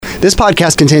This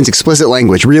podcast contains explicit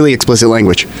language, really explicit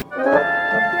language.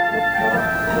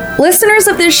 Listeners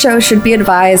of this show should be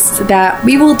advised that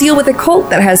we will deal with a cult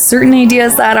that has certain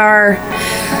ideas that are,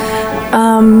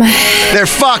 They're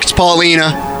fucked,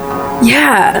 Paulina.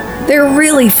 yeah, they're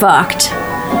really fucked.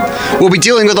 We'll be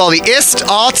dealing with all the ist,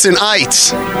 aughts, and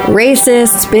ites.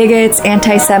 Racists, bigots,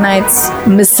 anti-Semites,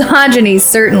 misogyny,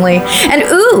 certainly, and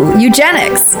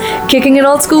eugenics. Kicking it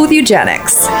old school with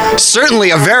eugenics.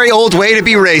 Certainly a very old way to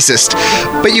be racist.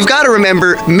 But you've got to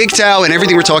remember, MGTOW and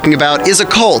everything we're talking about is a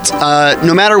cult.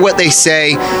 No matter what they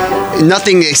say,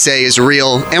 nothing they say is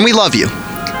real, and we love you.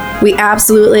 We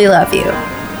absolutely love you.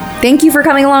 Thank you for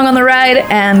coming along on the ride,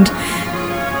 and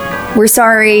we're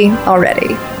sorry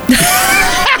already.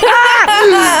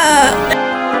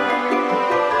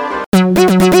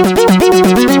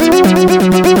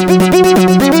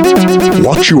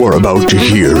 What you are about to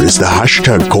hear is the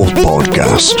Hashtag Cult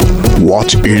podcast.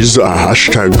 What is a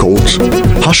hashtag cult?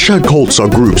 Hashtag cults are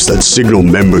groups that signal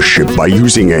membership by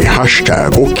using a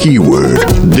hashtag or keyword.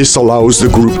 This allows the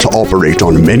group to operate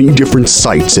on many different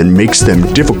sites and makes them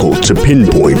difficult to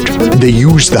pinpoint. They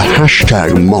use the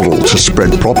hashtag model to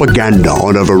spread propaganda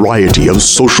on a variety of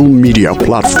social media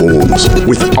platforms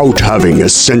without having a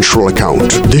central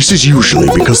account. This is usually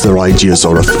because their ideas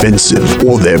are offensive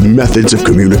or their methods of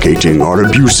communicating are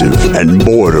abusive and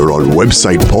border on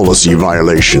website policy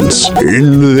violations.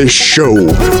 In this show,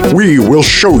 we will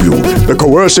show you the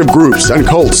coercive groups and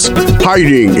cults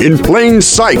hiding in plain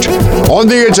sight on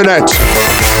the internet.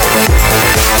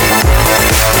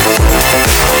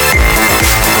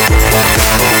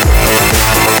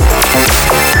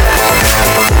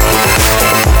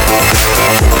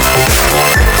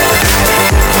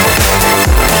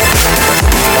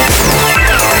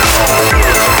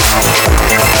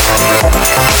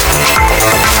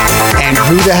 And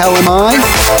who the hell am I?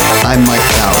 I'm Mike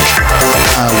Couch.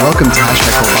 Welcome to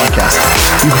Hashtag Cult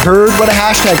Podcast. You've heard what a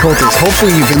hashtag cult is.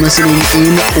 Hopefully you've been listening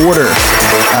in order.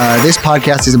 This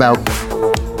podcast is about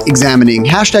examining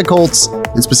hashtag cults,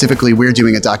 and specifically we're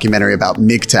doing a documentary about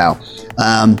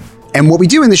MGTOW. And what we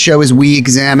do in the show is we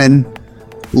examine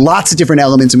lots of different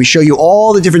elements and we show you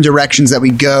all the different directions that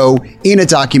we go in a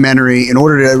documentary in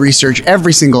order to research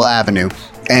every single avenue.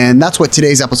 And that's what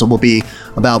today's episode will be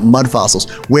about, mud fossils.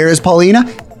 Where is Paulina?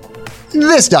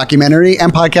 This documentary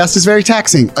and podcast is very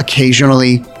taxing.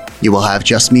 Occasionally, you will have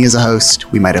just me as a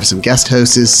host. We might have some guest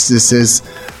hosts.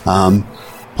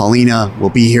 Paulina will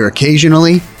be here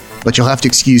occasionally, but you'll have to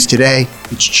excuse today.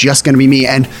 It's just going to be me.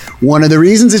 And one of the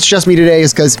reasons it's just me today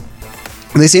is because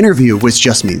this interview was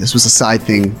just me. This was a side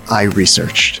thing I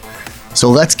researched. So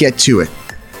let's get to it.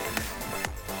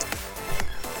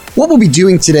 What we'll be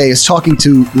doing today is talking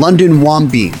to London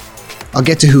Wambine. I'll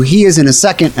get to who he is in a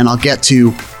second, and I'll get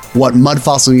to what Mud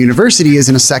Fossil University is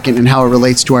in a second and how it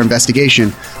relates to our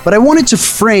investigation. But I wanted to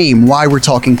frame why we're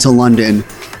talking to London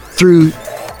through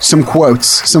some quotes,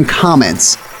 some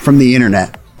comments from the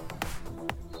internet.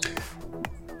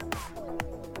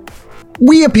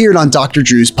 We appeared on Dr.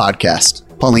 Drew's podcast,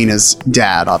 Paulina's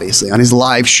dad, obviously, on his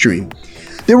live stream.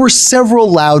 There were several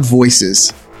loud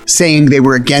voices saying they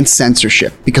were against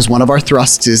censorship because one of our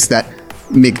thrusts is that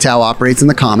MGTOW operates in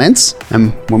the comments.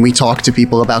 And when we talk to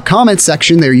people about comment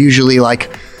section, they're usually like,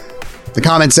 the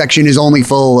comment section is only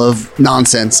full of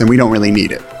nonsense and we don't really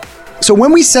need it. So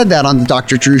when we said that on the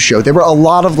Dr. Drew show, there were a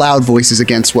lot of loud voices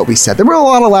against what we said. There were a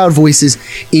lot of loud voices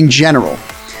in general.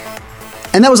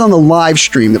 And that was on the live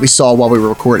stream that we saw while we were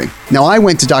recording. Now, I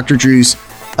went to Dr. Drew's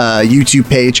YouTube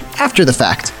page after the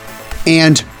fact,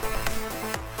 and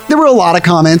there were a lot of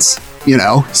comments,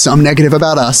 some negative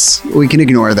about us. We can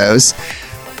ignore those.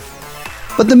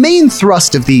 But the main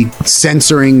thrust of the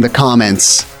censoring the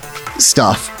comments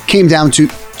stuff came down to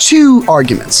two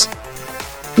arguments.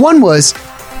 One was,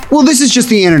 well, this is just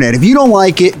the internet. If you don't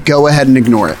like it, go ahead and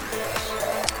ignore it.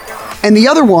 And the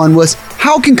other one was,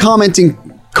 how can commenting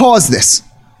cause this?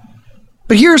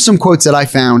 But here are some quotes that I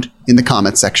found in the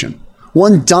comment section.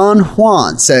 One, Don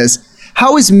Juan says,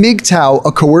 how is MGTOW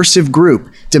a coercive group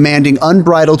demanding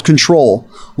unbridled control?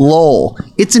 Lol.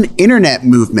 It's an internet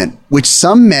movement, which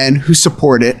some men who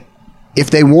support it, if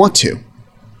they want to.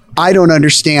 I don't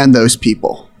understand those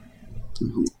people.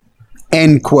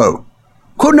 End quote.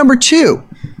 Quote number 2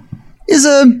 is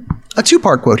a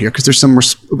two-part quote here because there's some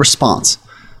response.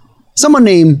 Someone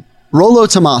named Rollo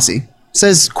Tomasi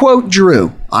says, quote,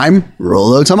 Drew, I'm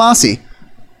Rollo Tomasi,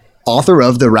 author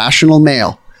of The Rational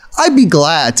Male. I'd be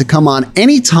glad to come on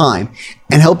any time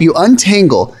and help you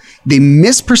untangle the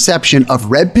misperception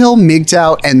of red pill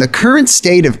MGTOW and the current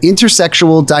state of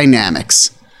intersexual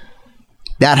dynamics.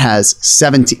 That has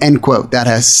 17, end quote, that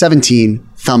has 17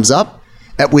 thumbs up,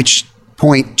 at which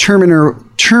point,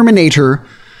 Terminator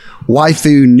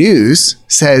Waifu News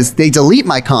says they delete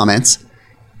my comments.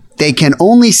 They can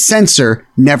only censor,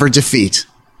 never defeat.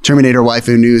 Terminator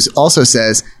Waifu News also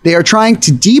says they are trying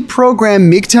to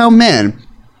deprogram MGTOW men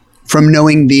from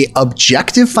knowing the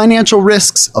objective financial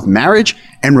risks of marriage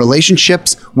and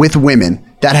relationships with women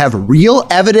that have real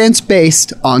evidence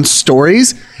based on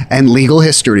stories and legal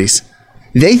histories.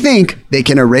 They think they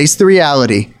can erase the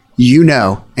reality,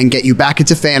 and get you back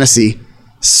into fantasy.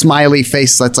 Smiley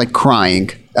face that's like crying.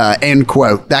 End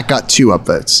quote. That got 2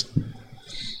 upvotes.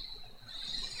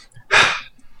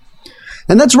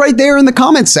 And that's right there in the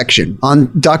comments section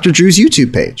on Dr. Drew's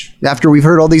YouTube page. After we've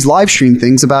heard all these live stream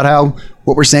things about how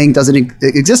what we're saying doesn't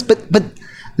exist. But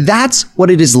that's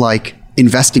what it is like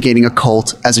investigating a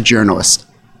cult as a journalist.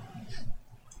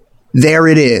 There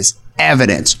it is.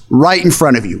 Evidence right in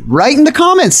front of you, right in the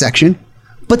comments section.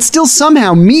 But still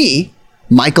somehow me,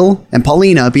 Michael, and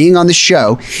Paulina being on the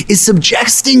show is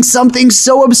suggesting something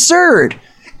so absurd.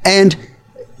 And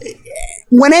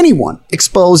when anyone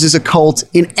exposes a cult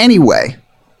in any way,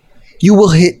 you will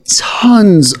hit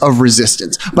tons of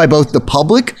resistance by both the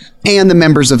public and the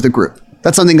members of the group.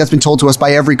 That's something that's been told to us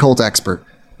by every cult expert.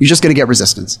 You're just going to get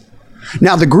resistance.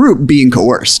 Now, the group being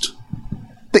coerced,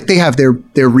 they have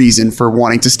their reason for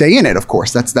wanting to stay in it, of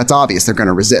course. That's obvious. They're going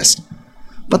to resist.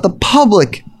 But the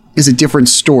public is a different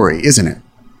story, isn't it?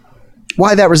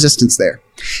 Why that resistance there?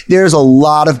 There's a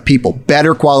lot of people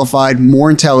better qualified, more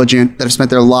intelligent, that have spent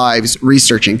their lives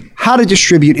researching how to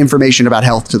distribute information about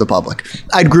health to the public.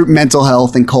 I'd group mental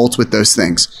health and cults with those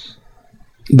things.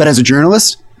 But as a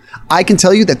journalist, I can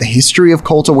tell you that the history of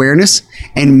cult awareness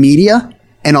and media,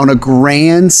 and on a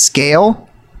grand scale,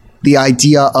 the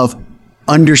idea of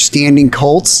understanding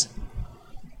cults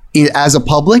as a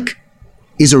public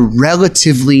is a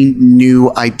relatively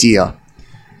new idea.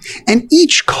 And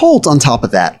each cult on top of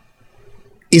that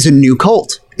is a new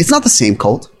cult. It's not the same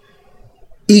cult.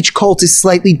 Each cult is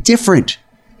slightly different.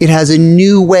 It has a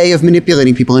new way of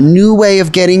manipulating people, a new way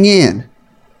of getting in.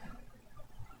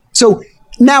 So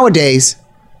nowadays,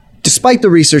 despite the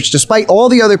research, despite all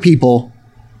the other people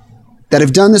that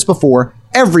have done this before,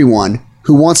 everyone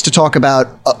who wants to talk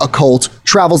about a cult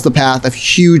travels the path of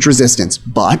huge resistance.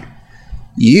 But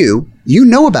you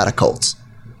know about a cult,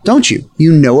 don't you?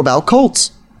 You know about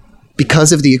cults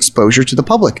because of the exposure to the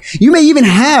public. You may even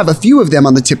have a few of them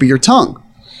on the tip of your tongue.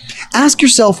 Ask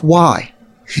yourself why.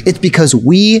 It's because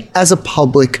we as a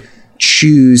public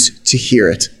choose to hear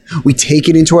it. We take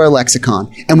it into our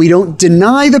lexicon, and we don't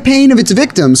deny the pain of its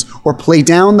victims or play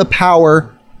down the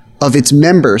power of its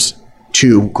members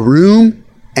to groom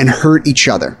and hurt each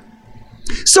other.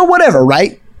 So whatever,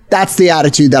 right? That's the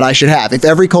attitude that I should have. If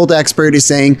every cult expert is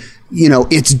saying,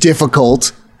 it's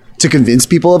difficult to convince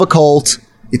people of a cult,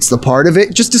 it's the part of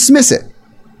it, just dismiss it.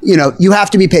 You have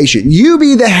to be patient. You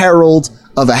be the herald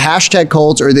of a hashtag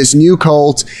cult or this new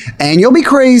cult, and you'll be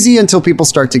crazy until people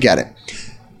start to get it.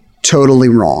 Totally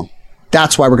wrong.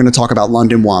 That's why we're going to talk about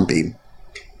London Wombeam.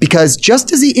 Because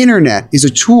just as the internet is a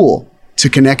tool to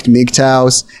connect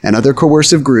MGTOWs and other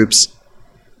coercive groups,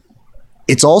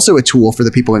 it's also a tool for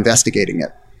the people investigating it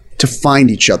to find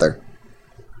each other.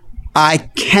 I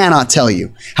cannot tell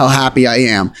you how happy I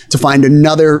am to find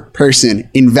another person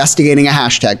investigating a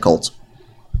hashtag cult.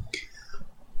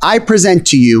 I present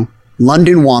to you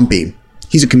London Wombeam.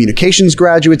 He's a communications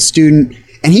graduate student,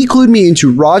 and he clued me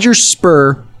into Roger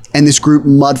Spur and this group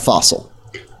Mud Fossil.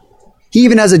 He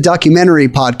even has a documentary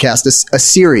podcast, a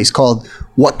series called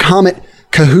What Comet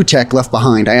Cahutek Left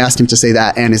Behind. I asked him to say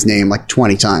that and his name like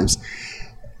 20 times.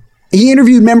 He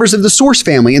interviewed members of the Source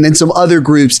family and then some other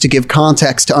groups to give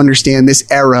context to understand this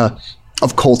era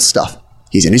of cult stuff.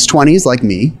 He's in his 20s like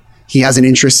me. He has an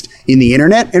interest in the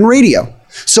internet and radio.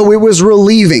 So it was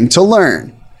relieving to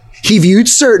learn. He viewed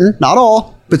certain, not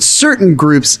all, but certain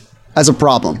groups as a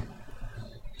problem.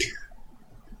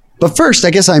 But first, I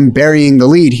guess I'm burying the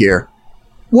lead here.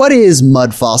 What is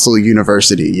Mud Fossil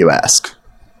University, you ask?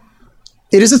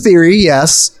 It is a theory,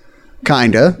 yes.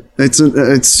 Kinda. It's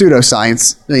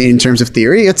pseudoscience in terms of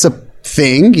theory. It's a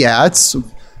thing. Yeah, it's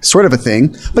sort of a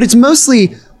thing. But it's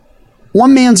mostly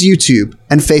one man's YouTube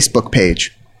and Facebook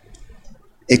page.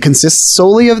 It consists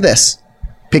solely of this.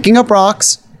 Picking up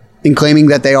rocks and claiming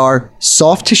that they are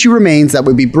soft tissue remains that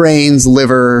would be brains,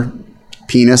 liver,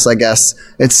 penis, I guess,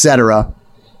 etc.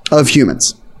 of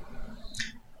humans.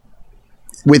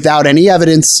 Without any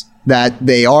evidence that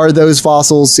they are those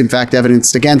fossils, in fact,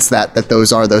 evidence against that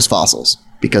those are those fossils,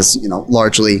 because,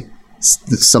 largely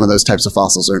some of those types of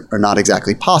fossils are not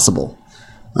exactly possible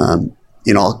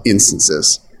in all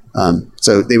instances.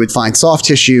 So they would find soft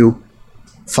tissue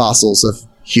fossils of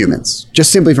humans,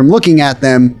 just simply from looking at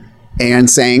them and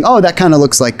saying, oh, that kind of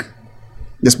looks like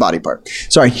this body part.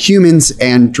 Sorry, humans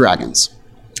and dragons.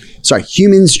 Sorry,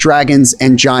 humans, dragons,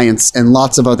 and giants, and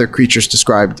lots of other creatures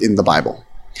described in the Bible.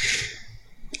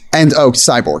 And,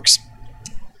 cyborgs.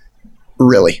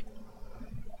 Really.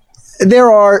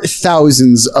 There are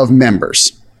thousands of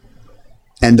members.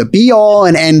 And the be-all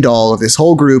and end-all of this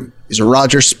whole group is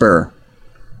Roger Spurr.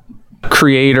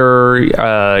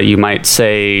 Creator, you might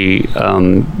say,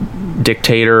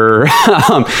 dictator,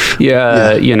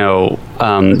 leader,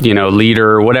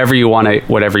 whatever you want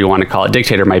to call it.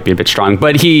 Dictator might be a bit strong,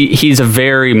 but he's a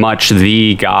very much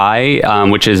the guy,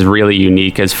 which is really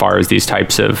unique as far as these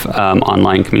types of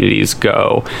online communities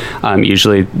go.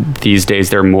 Usually these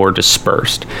days they're more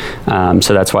dispersed,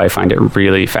 so that's why I find it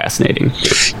really fascinating.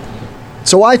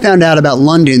 So I found out about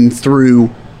London through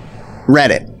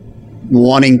Reddit.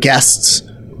 Wanting guests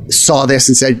saw this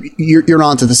and said, you're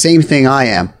onto the same thing I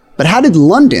am. But how did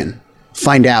London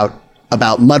find out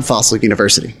about Mud Fossil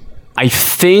University? I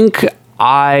think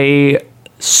I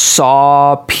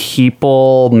saw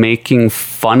people making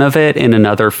fun of it in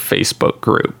another Facebook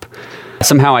group.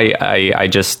 Somehow I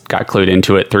just got clued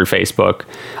into it through Facebook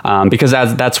because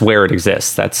that's where it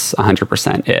exists. That's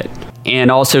 100% it. And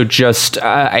also just,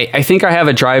 I think I have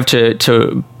a drive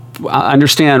to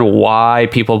understand why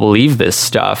people believe this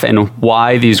stuff and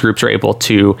why these groups are able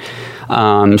to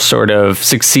sort of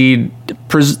succeed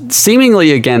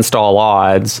seemingly against all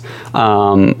odds,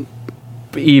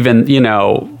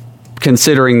 even,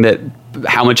 considering that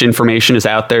how much information is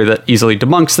out there that easily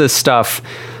debunks this stuff,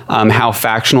 how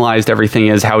factionalized everything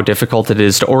is, how difficult it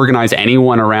is to organize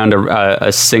anyone around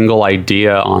a single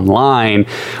idea online,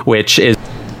 which is...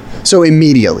 So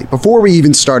immediately, before we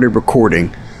even started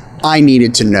recording, I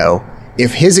needed to know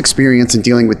if his experience in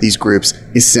dealing with these groups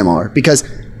is similar, because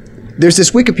there's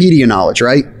this Wikipedia knowledge,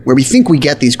 right? Where we think we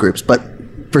get these groups, but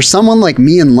for someone like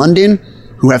me in London,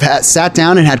 who have sat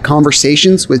down and had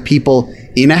conversations with people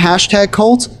in a hashtag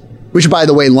cult, which, by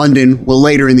the way, London will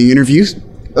later in the interview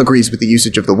agrees with the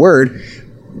usage of the word,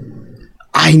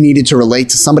 I needed to relate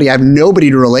to somebody I have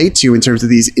nobody to relate to in terms of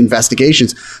these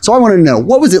investigations. So I wanted to know,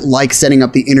 what was it like setting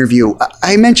up the interview?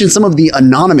 I mentioned some of the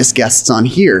anonymous guests on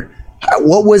here.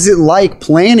 What was it like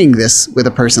planning this with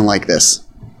a person like this?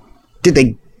 Did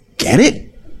they get it?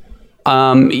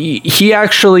 He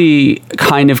actually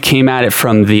kind of came at it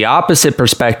from the opposite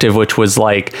perspective, which was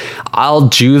like, I'll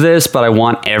do this, but I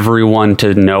want everyone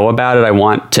to know about it. I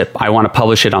want to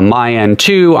publish it on my end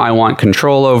too. I want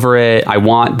control over it. I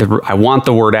want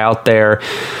the word out there.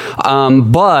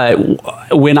 But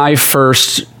when I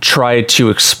first tried to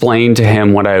explain to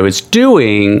him what I was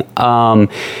doing,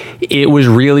 it was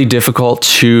really difficult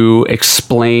to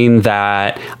explain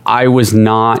that I was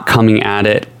not coming at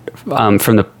it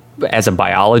as a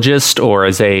biologist or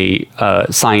as a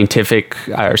scientific,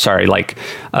 hard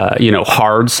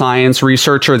science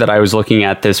researcher, that I was looking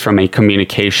at this from a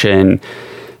communication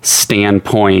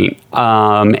standpoint.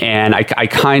 And I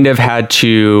kind of had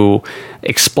to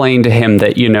explain to him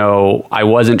that, I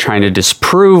wasn't trying to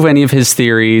disprove any of his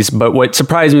theories, but what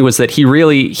surprised me was that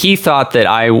he thought that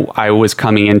I was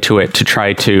coming into it to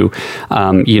try to,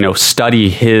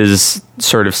 study his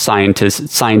sort of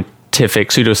pseudoscientific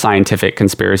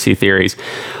conspiracy theories.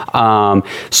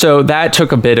 So that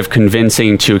took a bit of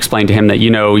convincing to explain to him that,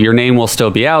 your name will still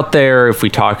be out there if we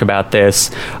talk about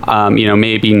this,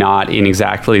 maybe not in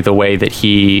exactly the way that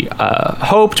he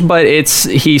hoped, but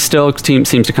he still seems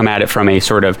to come at it from a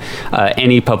sort of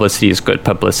any publicity is good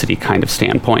publicity kind of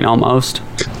standpoint almost.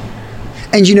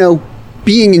 And,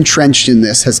 being entrenched in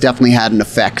this has definitely had an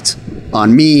effect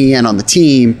on me and on the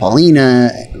team,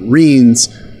 Paulina, Reens.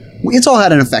 It's all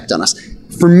had an effect on us.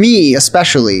 For me,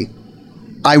 especially,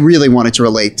 I really wanted to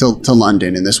relate to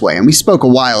London in this way. And we spoke a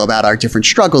while about our different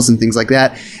struggles and things like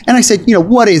that. And I said,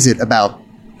 what is it about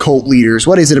cult leaders?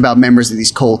 What is it about members of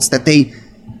these cults that they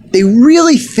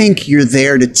really think you're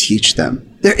there to teach them?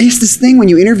 There is this thing when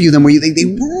you interview them where they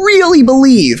really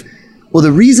believe, well,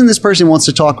 the reason this person wants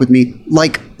to talk with me,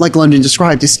 like London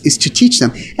described, is to teach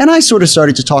them. And I sort of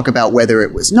started to talk about whether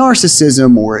it was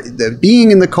narcissism or the being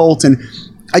in the cult. And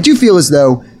I do feel as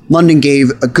though London gave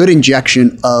a good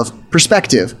injection of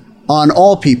perspective on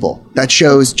all people that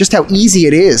shows just how easy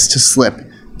it is to slip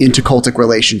into cultic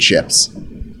relationships.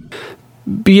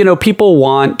 People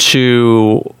want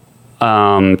to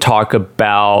talk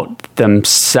about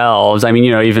themselves. I mean,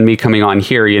 even me coming on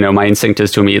here, my instinct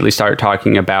is to immediately start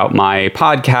talking about my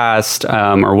podcast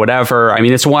or whatever. I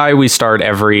mean, it's why we start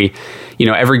every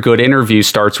good interview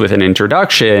starts with an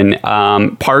introduction.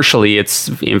 Partially it's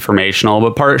informational,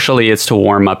 but partially it's to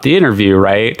warm up the interview,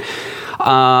 right?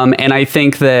 And I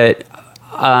think that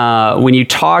when you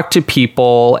talk to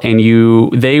people and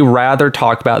they rather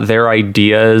talk about their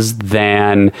ideas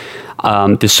than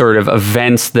the sort of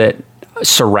events that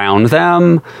surround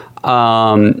them.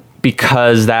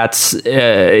 Because that's,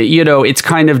 it's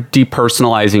kind of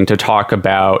depersonalizing to talk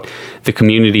about the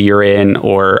community you're in.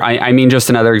 Or, I mean,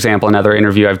 just another example, another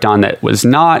interview I've done that was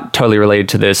not totally related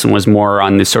to this and was more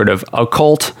on the sort of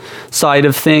occult side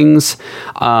of things.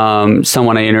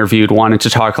 Someone I interviewed wanted to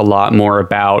talk a lot more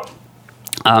about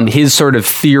his sort of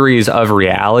theories of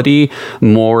reality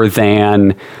more than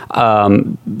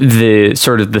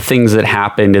the things that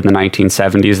happened in the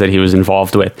 1970s that he was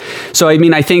involved with. So, I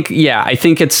mean, I think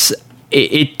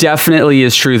it definitely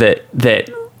is true that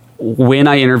when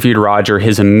I interviewed Roger,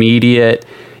 his immediate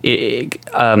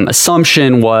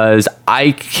assumption was,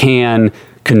 I can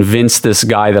convince this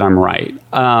guy that I'm right.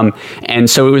 And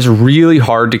so it was really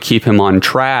hard to keep him on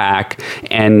track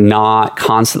and not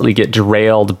constantly get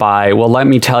derailed by, well, let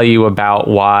me tell you about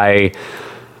why,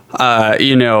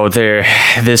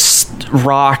 this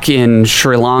rock in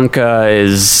Sri Lanka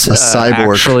is a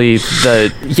cyborg. Actually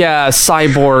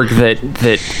cyborg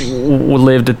that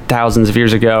lived thousands of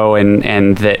years ago,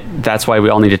 and that's why we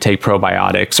all need to take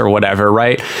probiotics or whatever,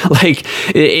 right? Like,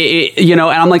 and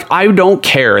I'm like, I don't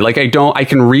care. Like, I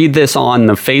can read this on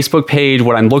the Facebook page.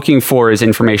 What I'm looking for is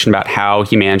information about how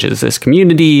he manages this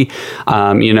community,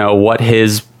 what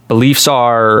his beliefs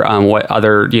are, what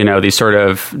other, these sort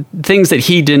of things that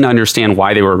he didn't understand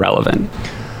why they were relevant.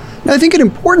 Now, I think an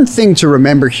important thing to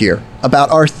remember here about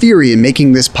our theory in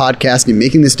making this podcast and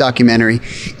making this documentary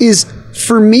is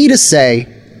for me to say,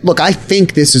 look, I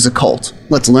think this is a cult.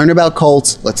 Let's learn about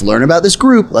cults. Let's learn about this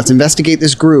group. Let's investigate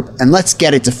this group, and let's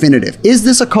get it definitive. Is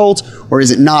this a cult or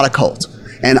is it not a cult?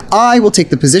 And I will take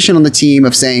the position on the team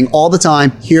of saying all the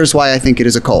time, here's why I think it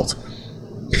is a cult.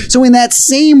 So in that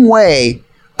same way,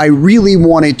 I really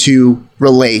wanted to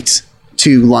relate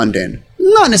to London.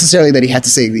 Not necessarily that he had to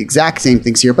say the exact same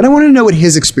things here, but I wanted to know what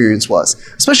his experience was,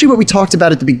 especially what we talked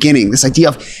about at the beginning, this idea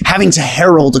of having to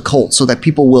herald a cult so that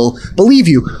people will believe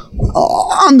you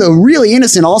on the really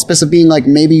innocent auspice of being like,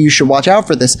 maybe you should watch out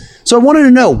for this. So I wanted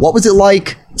to know, what was it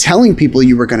like telling people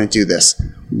you were going to do this?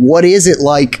 What is it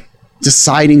like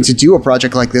deciding to do a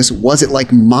project like this? Was it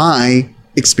like my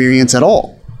experience at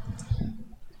all?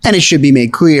 And it should be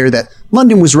made clear that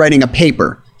London was writing a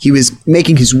paper. He was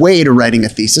making his way to writing a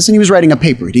thesis, and he was writing a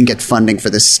paper. He didn't get funding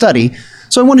for this study.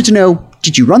 So I wanted to know,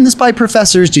 did you run this by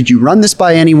professors? Did you run this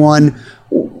by anyone?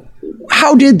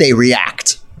 How did they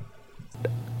react?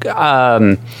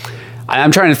 I'm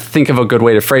trying to think of a good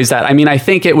way to phrase that. I mean, I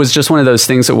think it was just one of those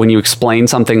things that when you explain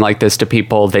something like this to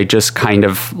people, they just kind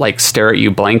of like stare at you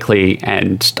blankly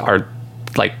and are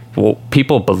like, well,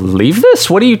 people believe this?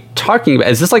 What are you talking about?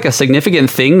 Is this like a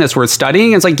significant thing that's worth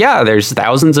studying? It's like, yeah, there's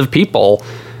thousands of people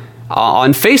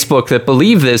on Facebook that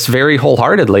believe this very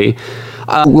wholeheartedly.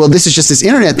 Well, this is just this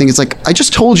internet thing. It's like, I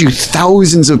just told you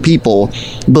thousands of people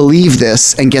believe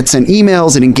this and get sent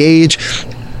emails and engage.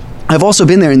 I've also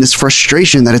been there in this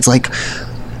frustration that it's like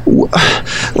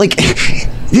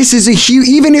this is a huge,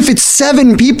 even if it's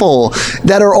 7 people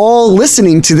that are all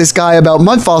listening to this guy about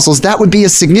mud fossils, that would be a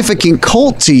significant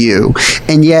cult to you.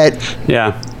 And yet,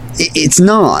 yeah, it's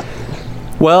not.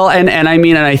 Well, and I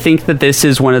mean, and I think that this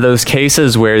is one of those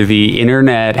cases where the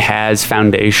internet has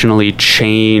foundationally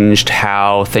changed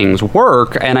how things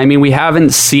work. And I mean, we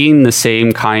haven't seen the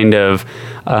same kind of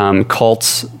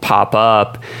cults pop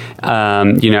up,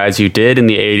 as you did in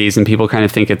the 80s, and people kind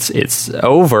of think it's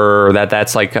over, or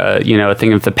that's like a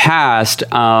thing of the past.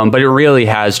 But it really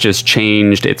has just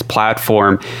changed its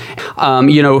platform.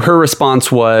 Her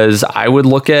response was, I would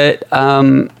look at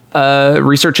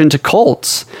research into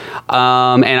cults.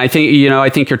 And I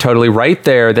think you're totally right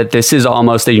there that this is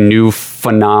almost a new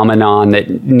phenomenon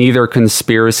that neither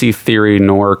conspiracy theory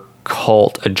nor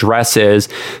cult addresses,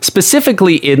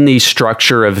 specifically in the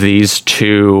structure of these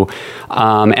two.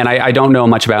 And I don't know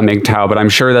much about MGTOW, but I'm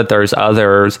sure that there's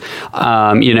others,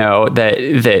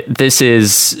 that this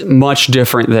is much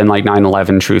different than like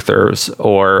 9/11 truthers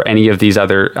or any of these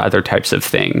other types of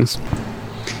things.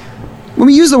 When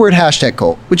we use the word hashtag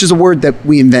cult, which is a word that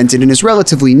we invented and is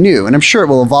relatively new, and I'm sure it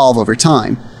will evolve over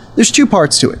time, there's 2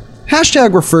 parts to it.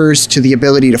 Hashtag refers to the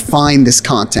ability to find this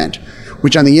content,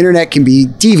 which on the internet can be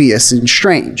devious and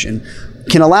strange and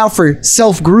can allow for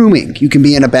self-grooming. You can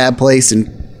be in a bad place and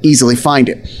easily find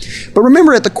it. But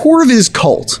remember, at the core of it is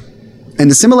cult, and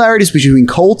the similarities between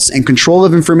cults and control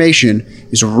of information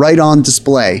is right on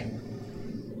display.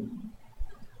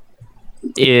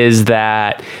 Is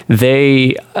that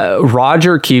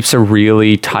Roger keeps a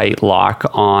really tight lock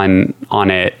on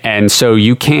it, and so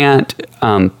you can't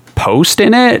post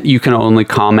in it. You can only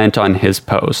comment on his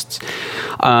posts.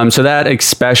 So that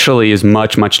especially is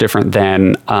much, much different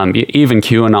than even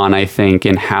QAnon, I think,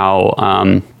 in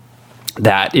how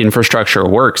that infrastructure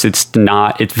works. It's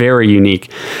very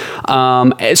unique.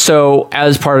 So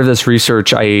as part of this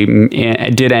research, I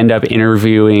did end up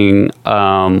interviewing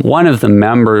one of the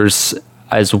members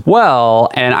as well.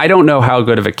 And I don't know how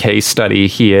good of a case study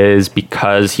he is,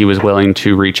 because he was willing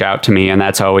to reach out to me. And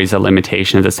that's always a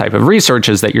limitation of this type of research,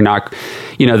 is that you're not,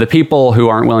 the people who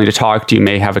aren't willing to talk to you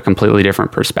may have a completely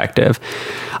different perspective.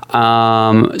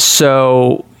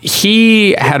 So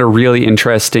he had a really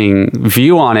interesting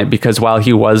view on it, because while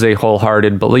he was a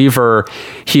wholehearted believer,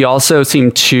 he also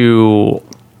seemed to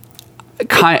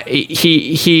I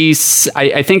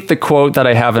think the quote that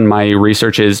I have in my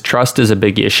research is, trust is a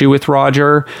big issue with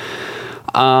Roger.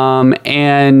 And,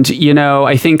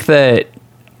 I think that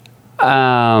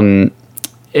a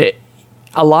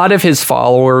lot of his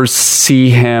followers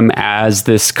see him as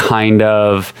this kind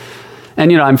of,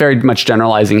 and, I'm very much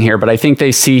generalizing here, but I think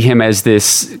they see him as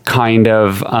this kind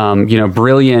of,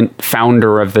 brilliant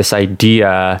founder of this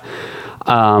idea,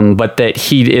 but that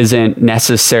he isn't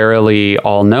necessarily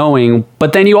all-knowing.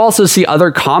 But then you also see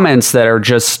other comments that are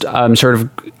just sort of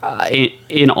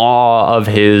in awe of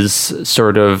his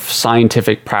sort of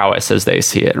scientific prowess as they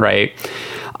see it, right?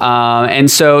 And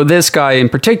so this guy in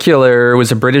particular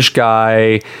was a British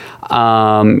guy,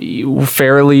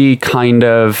 fairly kind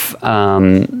of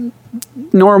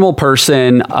normal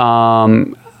person.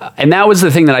 And that was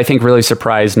the thing that I think really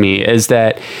surprised me, is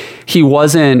that he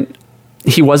wasn't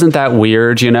that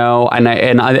weird, and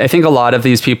I think a lot of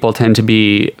these people tend to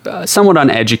be somewhat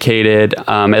uneducated.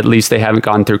 At least they haven't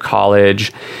gone through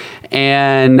college,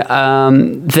 and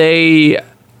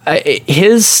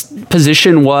his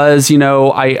position was,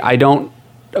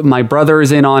 my brother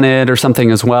is in on it or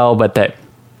something as well, but that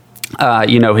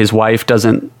his wife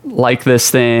doesn't like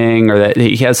this thing, or that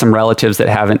he has some relatives that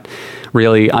haven't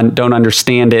really don't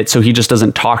understand it, so he just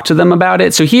doesn't talk to them about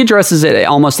it. So he addresses it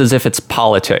almost as if it's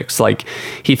politics. Like,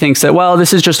 he thinks that, well,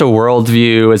 this is just a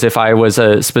worldview, as if I was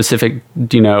a specific,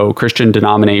 Christian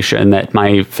denomination that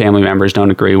my family members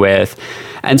don't agree with,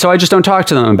 and so I just don't talk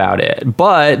to them about it.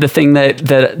 But the thing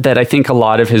that I think a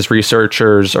lot of his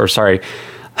researchers, or sorry,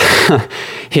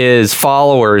 his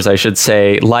followers, I should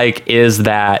say, is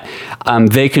that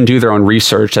they can do their own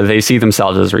research, that they see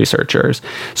themselves as researchers.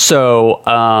 So,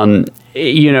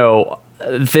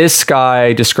 this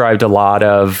guy described a lot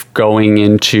of going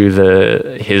into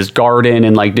his garden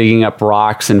and digging up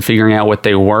rocks and figuring out what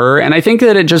they were. And I think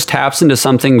that it just taps into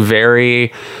something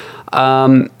very,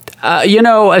 the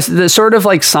sort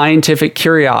of scientific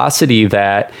curiosity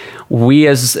that we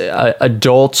as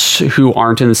adults who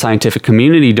aren't in the scientific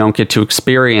community don't get to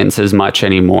experience as much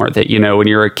anymore. That, when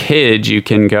you're a kid, you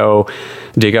can go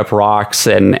dig up rocks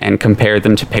and compare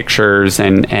them to pictures,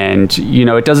 and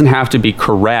it doesn't have to be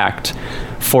correct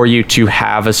for you to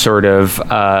have a sort of,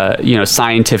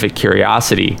 scientific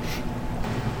curiosity.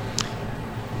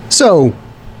 So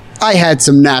I had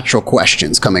some natural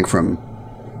questions coming from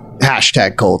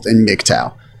 #cult and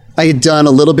MGTOW. I had done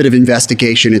a little bit of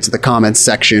investigation into the comments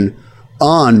section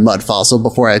on Mud Fossil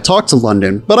before I talked to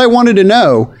London, but I wanted to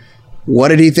know, what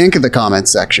did he think of the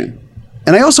comments section?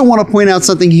 And I also want to point out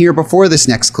something here before this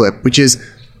next clip, which is,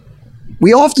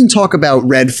 we often talk about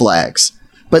red flags,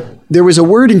 but there was a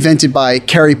word invented by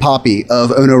Carrie Poppy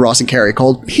of Ono, Ross & Carrie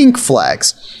called pink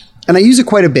flags, and I use it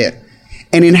quite a bit.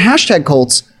 And in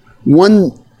 #cults,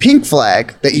 one pink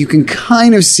flag that you can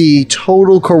kind of see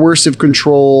total coercive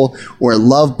control or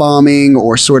love bombing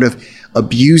or sort of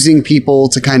abusing people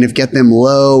to kind of get them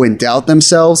low and doubt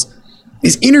themselves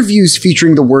is interviews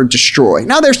featuring the word destroy.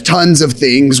 Now, there's tons of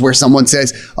things where someone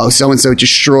says, oh, so-and-so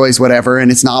destroys whatever,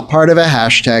 and it's not part of a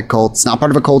 #cult. It's not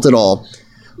part of a cult at all.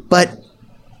 But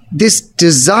this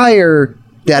desire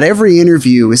that every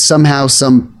interview is somehow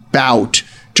some bout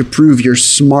to prove you're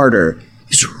smarter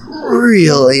is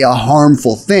really a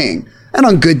harmful thing. And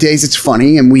on good days, it's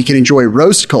funny and we can enjoy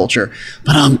roast culture.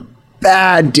 But on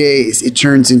bad days, it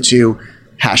turns into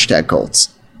 #cults.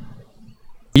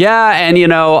 Yeah, and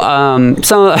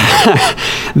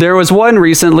there was one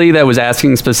recently that was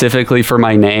asking specifically for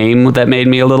my name that made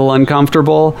me a little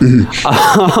uncomfortable.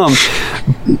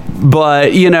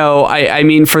 But I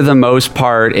mean, for the most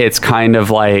part, it's kind of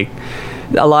like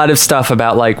a lot of stuff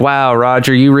about wow,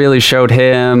 Roger, you really showed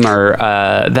him, or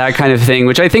that kind of thing,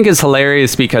 which I think is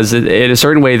hilarious, because in a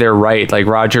certain way they're right.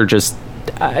 Roger just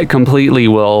completely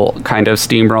will kind of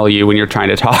steamroll you when you're trying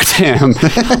to talk to him.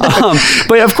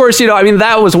 But of course,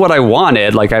 that was what I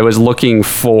wanted. Like, I was looking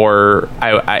for,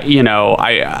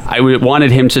 I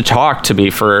wanted him to talk to me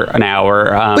for an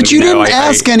hour. But you didn't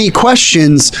ask any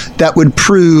questions that would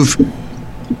prove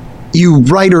you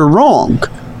right or wrong.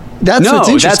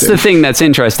 That's the thing that's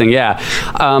interesting, yeah.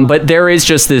 But there is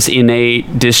just this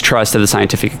innate distrust of the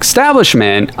scientific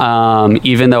establishment,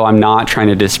 even though I'm not trying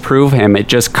to disprove him. It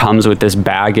just comes with this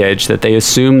baggage that they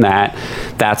assume that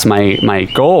that's my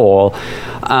goal.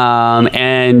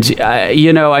 It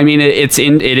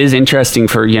is interesting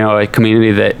for, a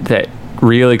community that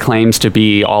really claims to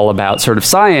be all about sort of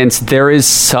science. There is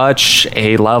such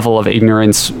a level of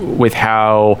ignorance with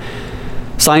how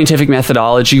scientific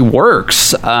methodology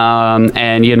works, and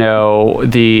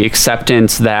the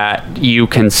acceptance that you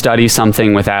can study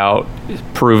something without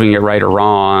proving it right or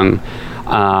wrong.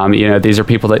 These are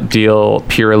people that deal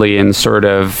purely in sort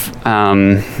of,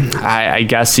 I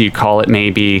guess you call it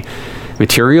maybe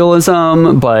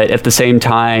materialism, but at the same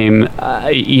time,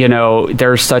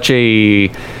 there's such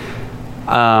a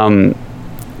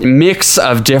mix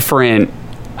of different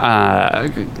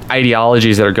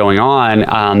ideologies that are going on.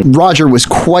 Roger was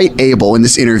quite able in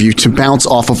this interview to bounce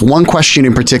off of one question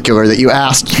in particular that you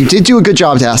asked. You did do a good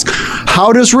job to ask,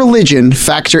 how does religion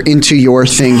factor into your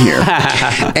thing here?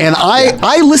 And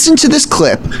I listened to this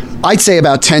clip, I'd say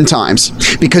about 10 times,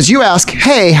 because you ask,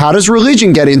 hey, how does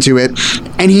religion get into it?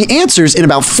 And he answers in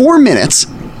about 4 minutes.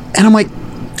 And I'm like,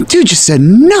 dude just said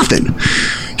nothing.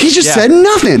 He just said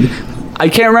nothing. I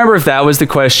can't remember if that was the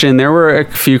question. There were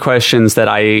a few questions that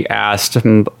I asked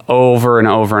him over and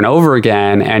over and over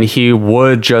again, and he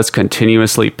would just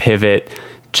continuously pivot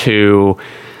to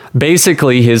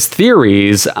basically his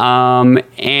theories,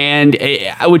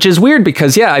 which is weird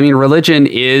because, religion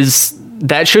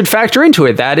that should factor into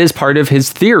it. That is part of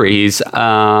his theories,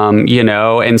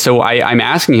 and so I'm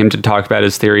asking him to talk about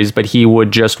his theories, but he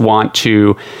would just want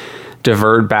to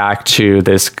divert back to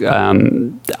this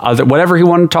whatever he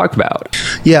wanted to talk about.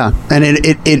 Yeah, and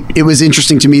it was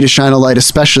interesting to me to shine a light,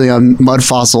 especially on Mud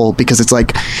Fossil, because it's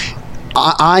like,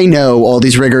 I know all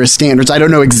these rigorous standards. I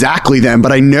don't know exactly them,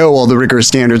 but I know all the rigorous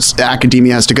standards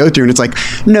academia has to go through. And it's like,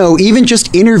 no, even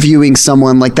just interviewing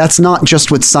someone, like, that's not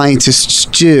just what scientists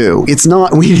do. It's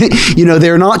not,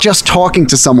 they're not just talking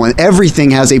to someone.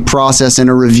 Everything has a process and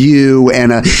a review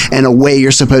and a way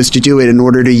you're supposed to do it in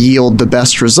order to yield the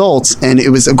best results. And it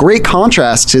was a great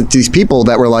contrast to these people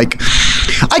that were like,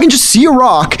 I can just see a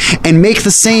rock and make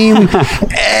the same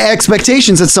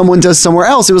expectations that someone does somewhere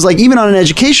else. It was like, even on an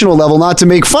educational level, not to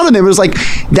make fun of them, it was like,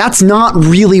 that's not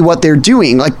really what they're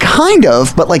doing. Like, kind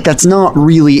of, but like, that's not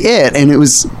really it. And it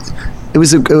was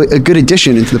a good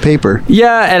addition into the paper.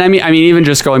 Yeah, and I mean, even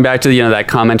just going back to that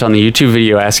comment on the YouTube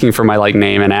video asking for my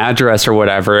name and address or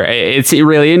whatever, it's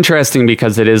really interesting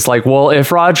because it is like, well,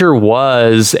 if Roger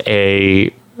was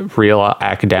a real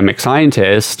academic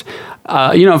scientist,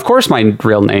 of course my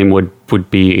real name would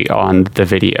be on the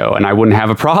video, and I wouldn't have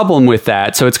a problem with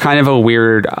that. So it's kind of a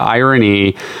weird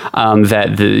irony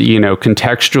that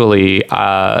contextually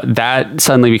that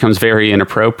suddenly becomes very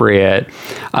inappropriate,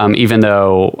 even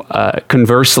though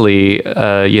conversely,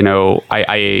 I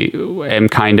am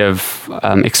kind of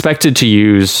expected to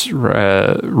use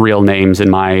real names on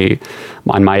my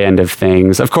end of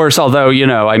things. Of course, although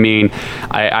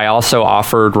I also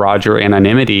offered Roger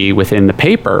anonymity within the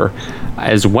paper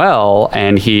as well,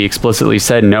 and he explicitly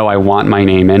said, no, I want my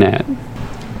name in it.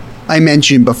 I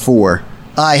mentioned before,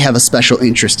 I have a special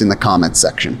interest in the comments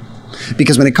section,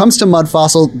 because when it comes to Mud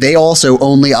Fossil, they also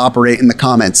only operate in the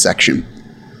comments section.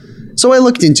 So I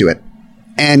looked into it,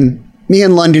 and me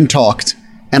and London talked,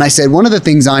 and I said, one of the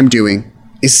things I'm doing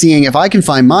is seeing if I can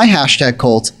find my hashtag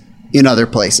cult in other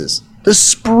places. The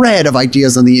spread of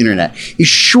ideas on the internet is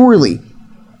surely,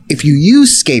 if you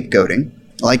use scapegoating,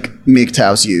 like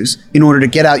MGTOWs use, in order to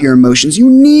get out your emotions, you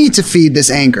need to feed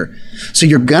this anger. So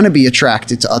you're going to be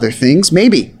attracted to other things.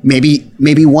 Maybe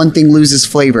one thing loses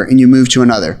flavor and you move to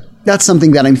another. That's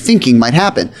something that I'm thinking might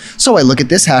happen. So I look at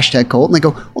this hashtag cult and I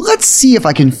go, well, let's see if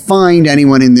I can find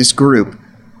anyone in this group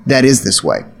that is this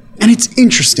way. And it's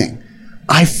interesting.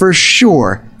 I for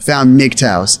sure found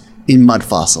MGTOWs in Mud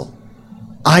Fossil.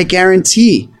 I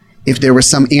guarantee if there was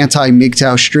some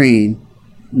anti-MGTOW strain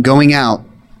going out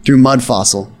through Mud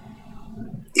Fossil,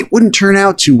 it wouldn't turn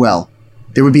out too well.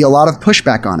 There would be a lot of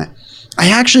pushback on it. I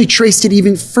actually traced it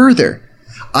even further.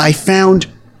 I found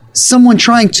someone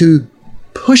trying to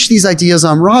push these ideas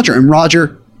on Roger, and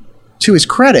Roger, to his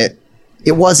credit,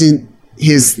 it wasn't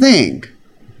his thing,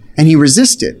 and he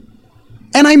resisted.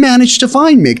 And I managed to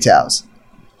find MGTOWs.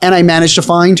 And I managed to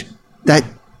find that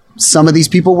some of these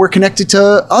people were connected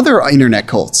to other internet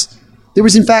cults. There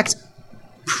was, in fact,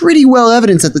 pretty well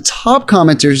evidence that the top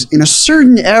commenters in a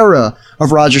certain era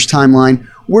of Roger's timeline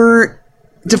were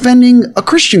defending a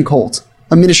Christian cult,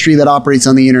 a ministry that operates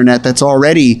on the internet that's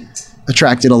already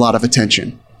attracted a lot of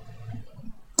attention.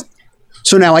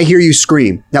 So now I hear you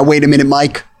scream. Now wait a minute,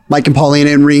 Mike and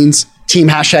Paulina and Reens, team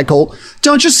 #cult.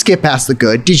 Don't just skip past the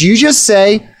good. Did you just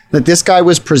say that this guy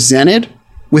was presented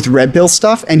with red pill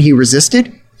stuff and he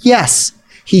resisted? Yes,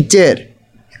 he did.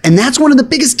 And that's one of the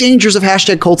biggest dangers of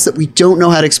 #cults that we don't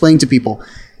know how to explain to people.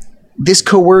 This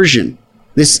coercion,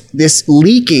 this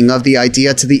leaking of the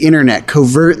idea to the internet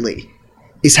covertly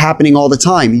is happening all the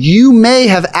time. You may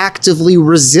have actively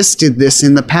resisted this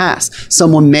in the past.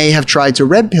 Someone may have tried to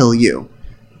red pill you.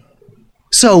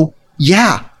 So,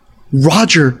 yeah,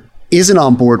 Roger isn't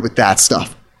on board with that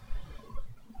stuff.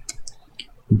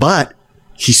 But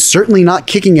he's certainly not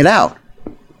kicking it out.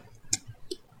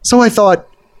 So I thought,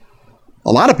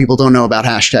 a lot of people don't know about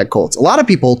 #cults. A lot of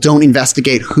people don't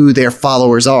investigate who their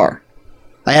followers are.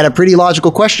 I had a pretty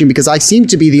logical question because I seem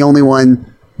to be the only one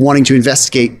wanting to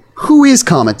investigate who is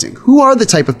commenting. Who are the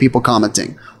type of people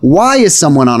commenting? Why is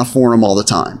someone on a forum all the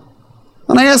time?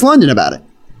 And I asked London about it.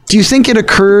 Do you think it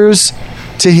occurs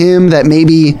to him that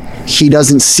maybe he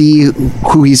doesn't see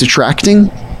who he's attracting?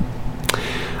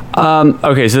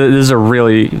 Okay, so this is a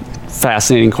really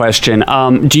fascinating question.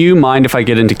 Do you mind if I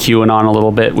get into QAnon a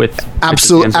little bit with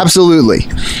Absolutely.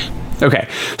 Okay,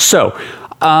 so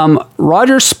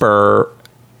Roger Spur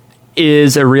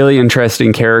is a really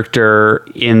interesting character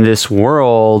in this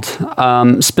world,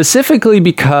 specifically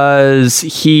because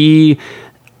he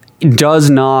does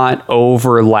not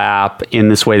overlap in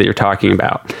this way that you're talking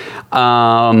about.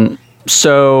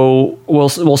 So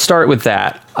we'll start with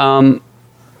that.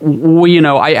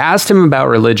 I asked him about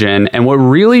religion, and what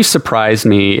really surprised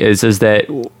me is that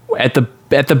at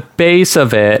the base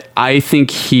of it, I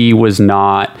think he was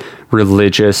not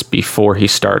religious before he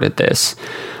started this.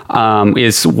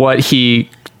 Is what he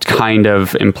kind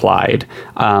of implied.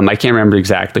 I can't remember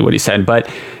exactly what he said, but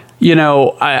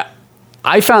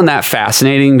I found that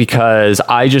fascinating because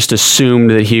I just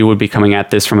assumed that he would be coming at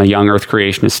this from a young Earth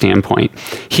creationist standpoint.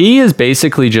 He is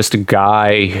basically just a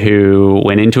guy who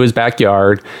went into his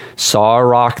backyard, saw a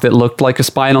rock that looked like a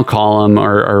spinal column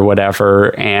or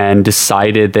whatever, and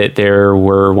decided that there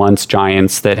were once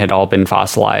giants that had all been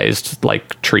fossilized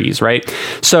like trees, right?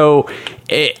 So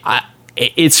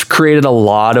it's created a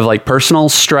lot of personal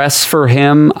stress for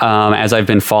him. As I've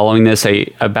been following this,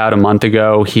 about a month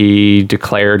ago, he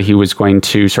declared he was going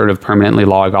to sort of permanently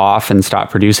log off and stop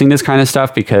producing this kind of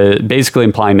stuff, because basically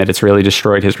implying that it's really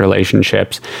destroyed his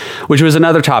relationships, which was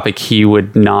another topic he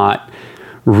would not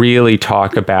really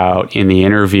talk about in the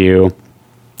interview.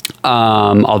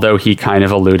 Although he kind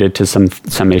of alluded to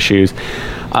some issues.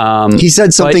 He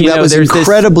said something that was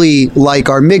incredibly like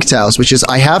our MGTOWs, which is,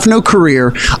 I have no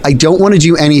career. I don't want to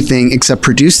do anything except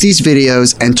produce these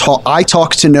videos and talk. I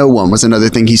talk to no one was another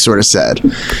thing he sort of said.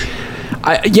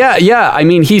 I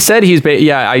mean, he said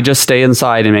I just stay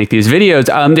inside and make these videos.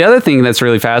 The other thing that's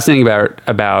really fascinating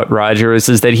about Roger is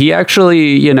that he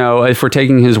actually, if we're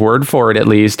taking his word for it, at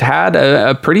least had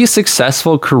a pretty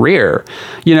successful career.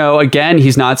 Again,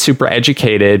 he's not super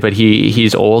educated, but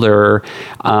he's older,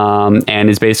 and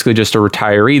is basically just a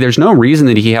retiree. There's no reason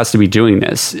that he has to be doing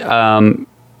this.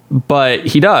 But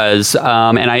he does.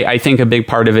 And I think a big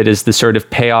part of it is the sort of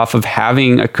payoff of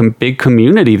having a big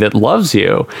community that loves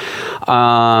you.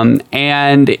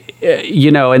 And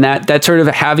that sort of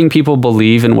having people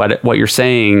believe in what you're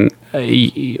saying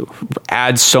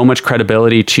adds so much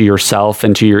credibility to yourself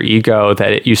and to your ego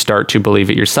that you start to believe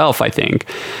it yourself, I think.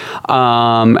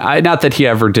 Not that he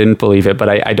ever didn't believe it, but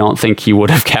I don't think he would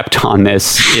have kept on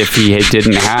this if he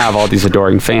didn't have all these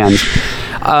adoring fans.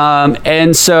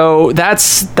 And so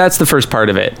that's the first part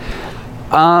of it.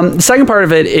 The second part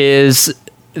of it is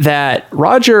that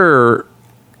Roger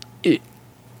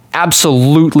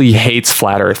absolutely hates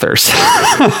flat earthers.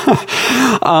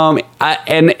 And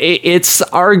it's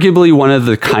arguably one of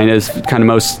the kind of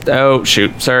most, oh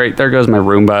shoot, sorry, there goes my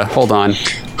Roomba. Hold on.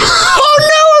 Oh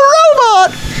no, a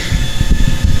robot!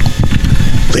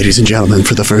 Ladies and gentlemen,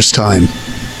 for the first time,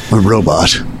 a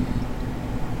robot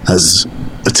has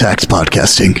attacked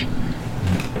podcasting.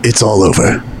 It's all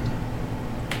over.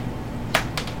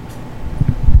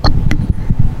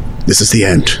 This is the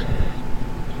end.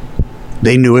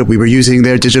 They knew it. We were using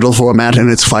their digital format,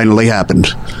 and it's finally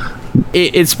happened.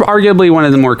 It's arguably one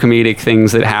of the more comedic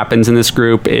things that happens in this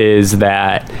group is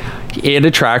that it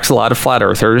attracts a lot of flat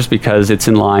earthers because it's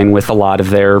in line with a lot of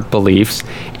their beliefs.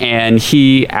 And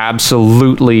he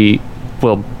absolutely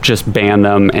will just ban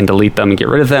them and delete them and get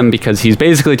rid of them, because he's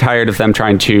basically tired of them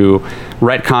trying to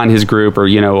retcon his group or,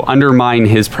 undermine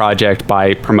his project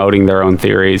by promoting their own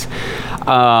theories.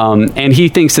 And he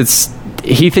thinks it's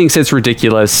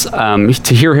ridiculous.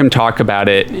 To hear him talk about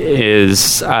it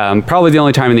is probably the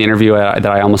only time in the interview that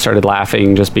I almost started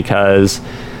laughing, just because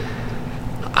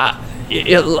how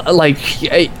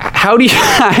do you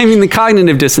the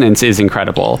cognitive dissonance is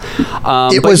incredible.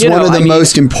 It was one of the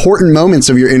most important moments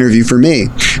of your interview for me,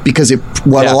 because a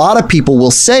lot of people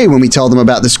will say when we tell them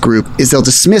about this group is they'll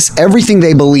dismiss everything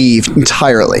they believe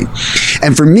entirely.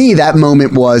 And for me, that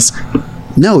moment was,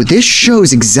 no, this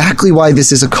shows exactly why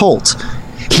this is a cult.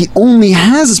 He only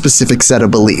has a specific set of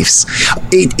beliefs.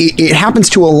 It happens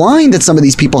to align that some of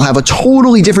these people have a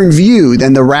totally different view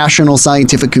than the rational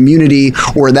scientific community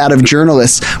or that of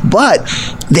journalists, but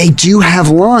they do have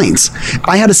lines.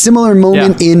 I had a similar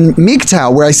moment in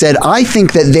MGTOW where I said, I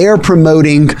think that they're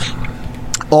promoting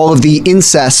all of the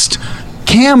incest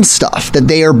cam stuff, that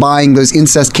they are buying those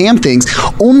incest cam things,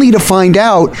 only to find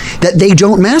out that they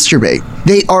don't masturbate.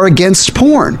 They are against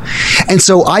porn. And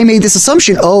so I made this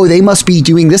assumption, they must be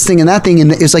doing this thing and that thing.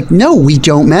 And it's like, no, we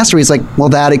don't masturbate. It's like, well,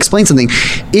 that explains something.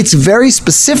 It's very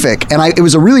specific. And it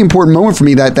was a really important moment for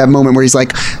me, that moment where he's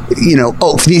like,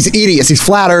 these idiots, these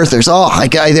flat earthers,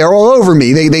 they're all over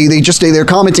me. They're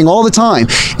commenting all the time.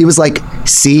 It was like,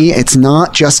 see, it's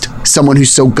not just someone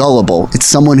who's so gullible. It's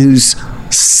someone who's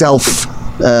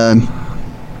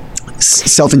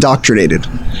self-indoctrinated.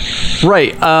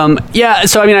 Right.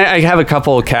 So I have a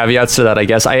couple of caveats to that, I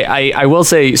guess. I will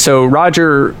say, so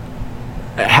Roger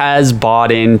has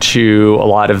bought into a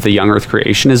lot of the young earth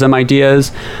creationism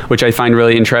ideas, which I find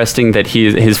really interesting, that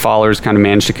his followers kind of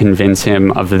managed to convince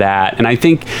him of that. And I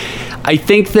think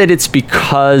that it's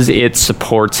because it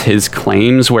supports his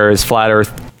claims, whereas flat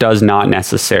earth does not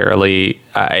necessarily,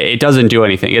 it doesn't do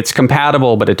anything. It's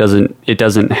compatible, but it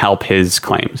doesn't help his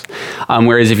claims.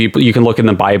 Whereas if you can look in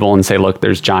the Bible and say, look,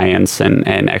 there's giants and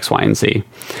X, Y, and Z.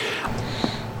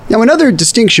 Now, another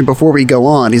distinction before we go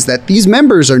on is that these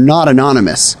members are not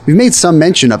anonymous. We've made some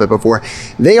mention of it before.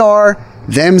 They are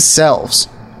themselves,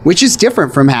 which is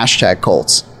different from hashtag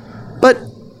cults. But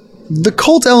the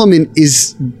cult element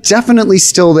is definitely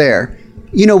still there.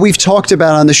 We've talked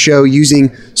about on the show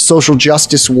using social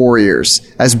justice warriors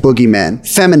as boogeymen,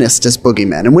 feminists as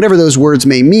boogeymen, and whatever those words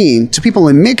may mean, to people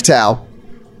in MGTOW,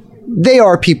 they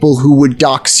are people who would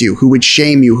dox you, who would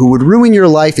shame you, who would ruin your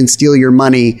life and steal your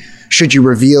money should you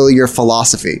reveal your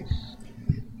philosophy.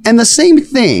 And the same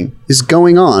thing is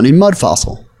going on in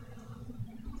Mudfossil.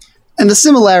 And the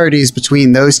similarities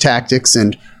between those tactics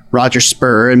and Roger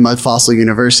Spur and Mudfossil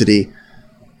University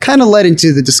kind of led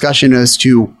into the discussion as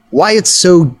to why it's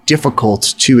so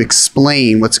difficult to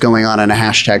explain what's going on in a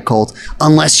hashtag cult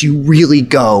unless you really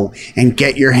go and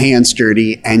get your hands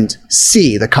dirty and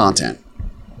see the content.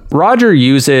 Roger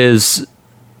uses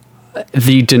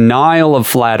the denial of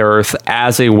flat earth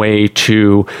as a way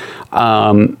to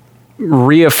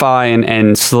reify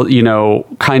and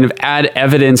kind of add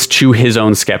evidence to his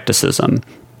own skepticism.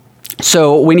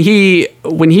 So when he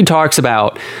talks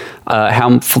about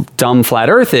how dumb flat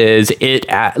earth is, it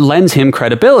lends him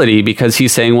credibility, because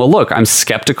he's saying, well, look, I'm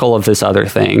skeptical of this other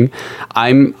thing.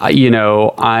 I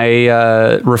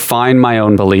refine my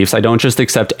own beliefs. I don't just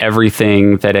accept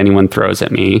everything that anyone throws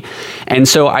at me. And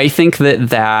so I think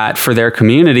that for their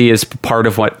community is part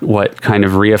of what kind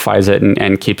of reifies it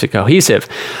and keeps it cohesive.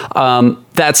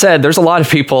 That said, there's a lot of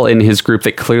people in his group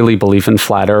that clearly believe in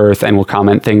flat earth and will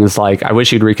comment things like, I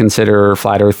wish you'd reconsider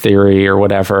flat earth theory or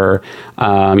whatever.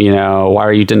 Why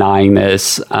are you denying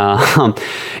this?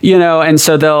 And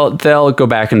so they'll go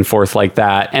back and forth like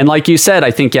that. And like you said,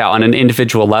 I think, on an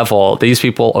individual level, these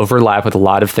people overlap with a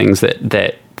lot of things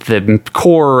that the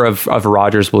core of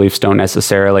Roger's beliefs don't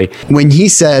necessarily. When he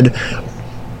said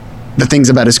the things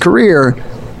about his career,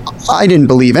 I didn't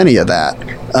believe any of that.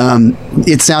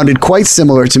 It sounded quite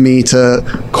similar to me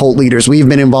to cult leaders we've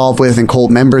been involved with and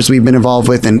cult members we've been involved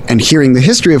with, and hearing the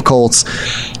history of cults.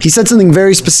 He said something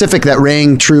very specific that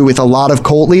rang true with a lot of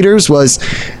cult leaders was,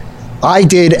 I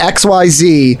did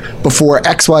XYZ before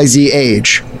XYZ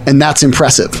age, and that's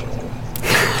impressive.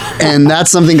 And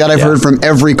that's something that I've heard from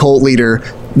every cult leader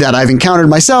that I've encountered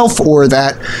myself, or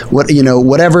that,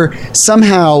 whatever.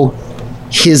 Somehow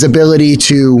his ability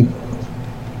to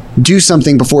do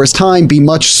something before his time, be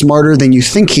much smarter than you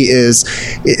think he is.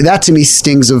 That to me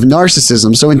stings of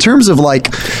narcissism. So in terms of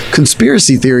like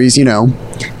conspiracy theories, you know.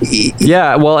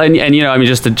 Yeah, well, and you know, I mean,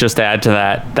 just to add to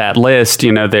that list,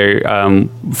 you know, their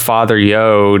Father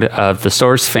Yod of the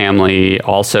Source family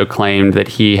also claimed that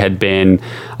he had been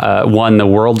won the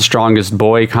World's Strongest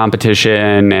Boy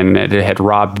competition and it had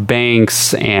robbed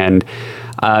banks. And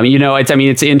you know,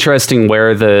 it's interesting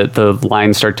where the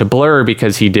lines start to blur,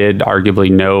 because he did arguably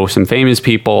know some famous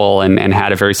people and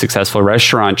had a very successful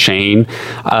restaurant chain.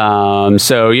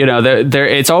 So, you know,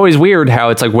 it's always weird how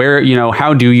it's like, where, you know,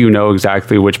 how do you know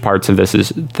exactly which parts of this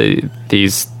is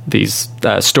these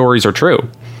stories are true?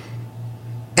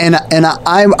 And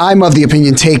I'm of the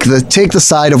opinion, take the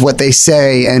side of what they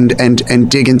say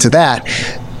and dig into that.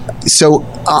 So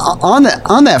on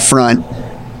that front,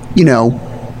 you know,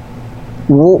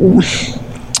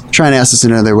 trying to ask this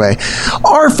another way.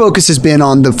 Our focus has been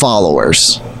on the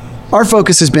followers. Our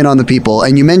focus has been on the people.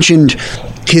 And you mentioned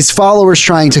his followers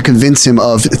trying to convince him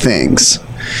of things.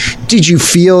 Did you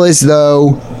feel as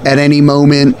though at any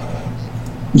moment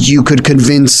you could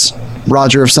convince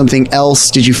Roger of something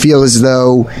else? Did you feel as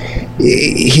though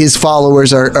his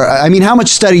followers I mean, how much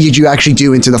study did you actually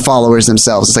do into the followers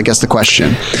themselves is, I guess, the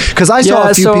question. Because I saw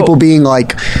a few people being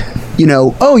like, you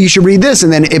know, oh, you should read this,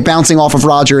 and then it bouncing off of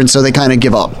Roger, and so they kind of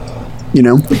give up, you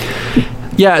know?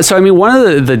 Yeah, so I mean, one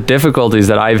of the difficulties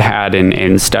that I've had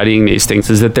in studying these things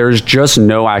is that there's just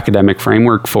no academic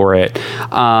framework for it.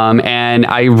 And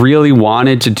I really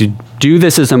wanted to do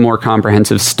this as a more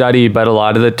comprehensive study, but a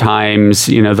lot of the times,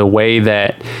 you know, the way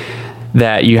that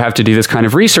you have to do this kind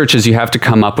of research is you have to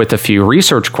come up with a few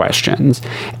research questions.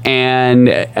 And,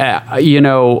 you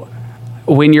know,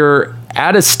 when you're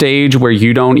at a stage where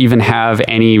you don't even have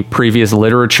any previous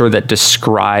literature that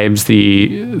describes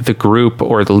the group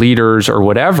or the leaders or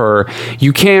whatever,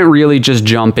 you can't really just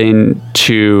jump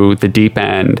into the deep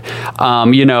end.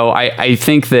 You know, I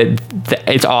think that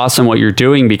it's awesome what you're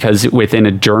doing, because within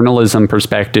a journalism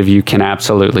perspective, you can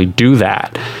absolutely do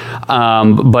that.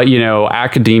 But, you know,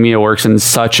 academia works in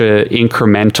such a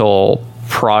incremental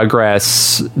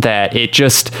progress that it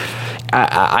just...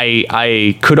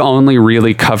 I could only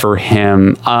really cover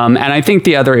him. And I think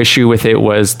the other issue with it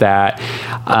was that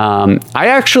I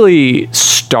actually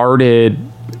started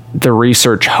the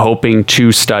research hoping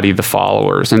to study the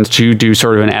followers and to do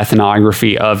sort of an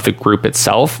ethnography of the group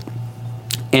itself.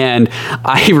 And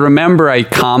I remember I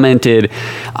commented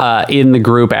in the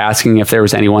group asking if there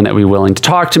was anyone that would be willing to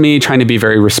talk to me, trying to be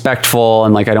very respectful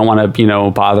and like, I don't want to, you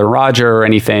know, bother Roger or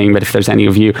anything, but if there's any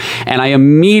of you. And I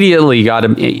immediately got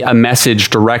a message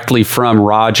directly from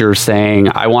Roger saying,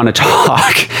 I want to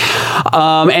talk.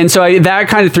 And so that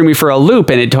kind of threw me for a loop,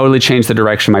 and it totally changed the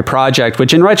direction of my project,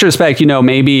 which in retrospect, you know,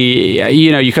 maybe,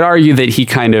 you know, you could argue that he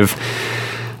kind of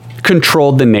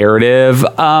controlled the narrative.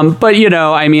 But, you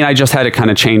know, I mean, I just had to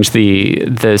kind of change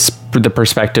the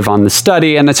perspective on the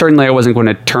study. And certainly I wasn't going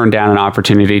to turn down an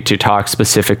opportunity to talk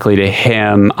specifically to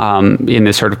him in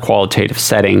this sort of qualitative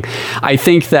setting. I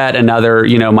think that another,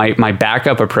 you know, my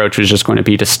backup approach was just going to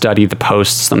be to study the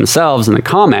posts themselves and the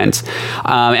comments.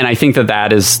 And I think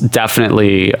that is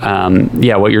definitely,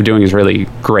 what you're doing is really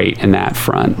great in that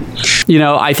front. You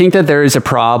know, I think that there is a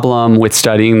problem with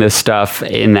studying this stuff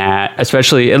in that,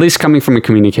 especially at least coming from a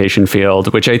communication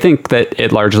field, which I think that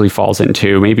it largely falls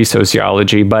into, maybe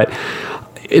sociology, but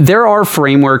there are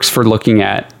frameworks for looking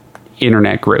at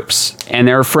internet groups, and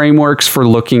there are frameworks for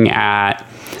looking at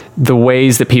the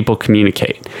ways that people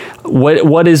communicate.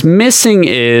 What is missing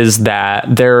is that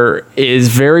there is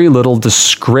very little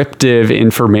descriptive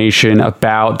information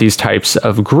about these types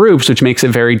of groups, which makes it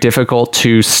very difficult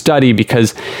to study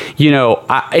because, you know,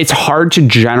 it's hard to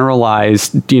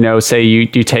generalize, you know, say you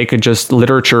take just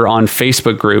literature on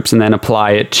Facebook groups and then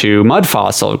apply it to Mud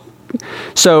Fossil.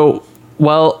 So,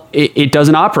 well, it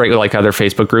doesn't operate like other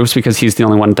Facebook groups because he's the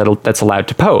only one that's allowed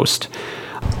to post.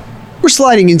 We're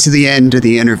sliding into the end of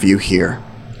the interview here,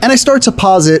 and I start to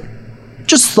posit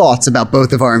just thoughts about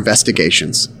both of our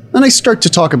investigations. And I start to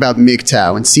talk about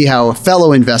MGTOW and see how a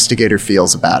fellow investigator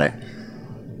feels about it.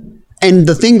 And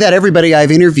the thing that everybody I've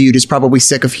interviewed is probably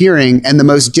sick of hearing, and the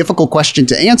most difficult question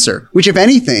to answer, which if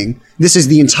anything, this is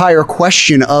the entire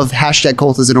question of Hashtag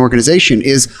Cult as an organization,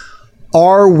 is,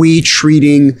 are we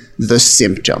treating the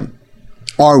symptom?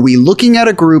 Are we looking at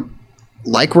a group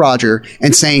like Roger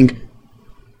and saying,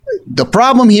 the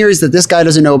problem here is that this guy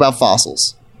doesn't know about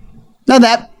fossils? Now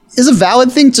that is a valid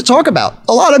thing to talk about.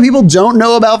 A lot of people don't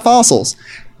know about fossils.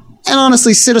 And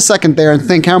honestly, sit a second there and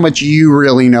think how much you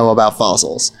really know about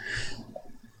fossils.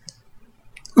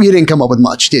 You didn't come up with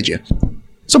much, did you?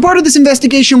 So part of this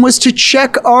investigation was to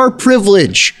check our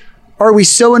privilege. Are we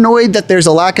so annoyed that there's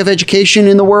a lack of education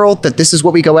in the world that this is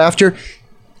what we go after?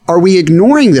 Are we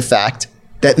ignoring the fact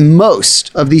that most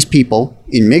of these people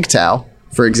in MGTOW,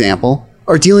 for example,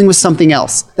 are dealing with something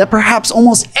else? That perhaps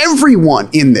almost everyone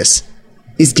in this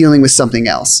is dealing with something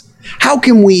else. How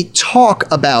can we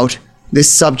talk about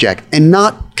this subject and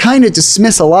not kind of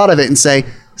dismiss a lot of it and say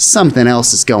something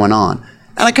else is going on?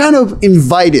 And I kind of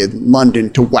invited London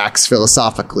to wax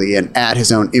philosophically and add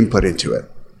his own input into it.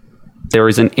 There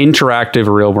is an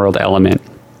interactive real world element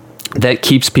that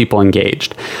keeps people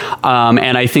engaged.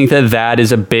 And I think that that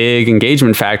is a big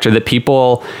engagement factor, that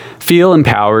people feel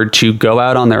empowered to go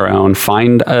out on their own,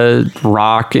 find a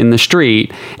rock in the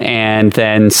street, and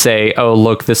then say, oh,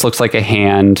 look, this looks like a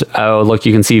hand. Oh, look,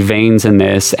 you can see veins in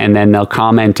this. And then they'll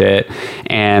comment it,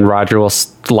 and Roger will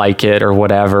like it or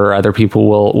whatever. Other people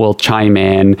will chime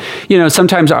in. You know,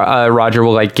 sometimes Roger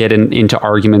will like get into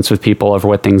arguments with people over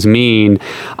what things mean.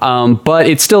 But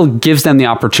it still gives them the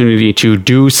opportunity to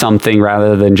do something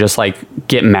rather than just like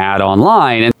get mad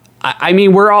online. And I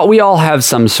mean, we all have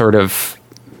some sort of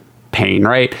pain,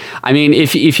 right? I mean,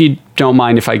 if you don't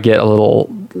mind if I get a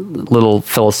little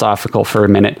philosophical for a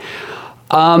minute.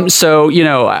 So, you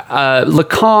know,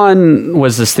 Lacan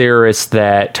was this theorist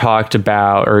that talked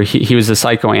about, or he was a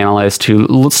psychoanalyst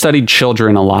who studied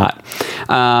children a lot.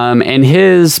 And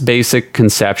his basic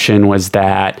conception was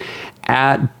that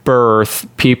at birth,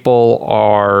 people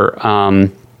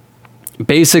are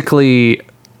basically,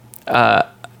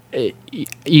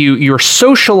 you're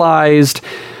socialized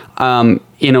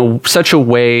in such a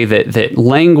way that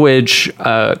language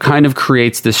kind of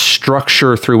creates this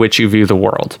structure through which you view the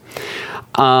world.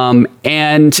 You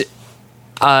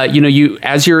know,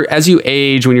 as you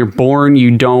age, when you're born,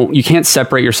 you can't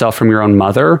separate yourself from your own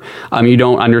mother. You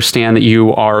don't understand that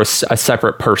you are a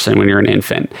separate person when you're an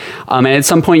infant. And at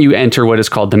some point you enter what is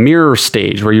called the mirror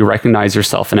stage, where you recognize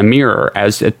yourself in a mirror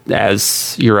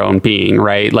as your own being,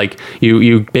 right? Like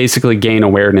you basically gain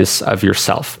awareness of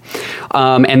yourself.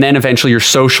 And then eventually you're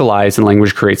socialized, and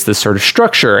language creates this sort of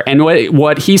structure. And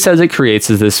what he says it creates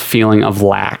is this feeling of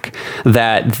lack,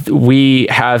 that we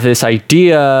have this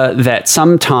idea that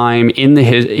sometime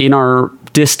in our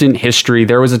distant history,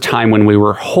 there was a time when we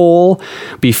were whole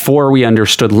before we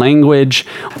understood language.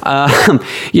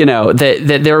 You know,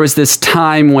 that there was this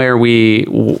time where we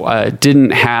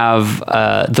didn't have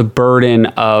the burden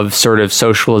of sort of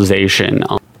socialization.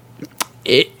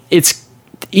 It's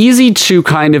easy to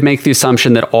kind of make the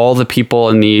assumption that all the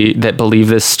people that believe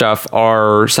this stuff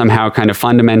are somehow kind of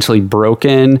fundamentally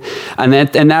broken, and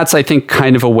that's I think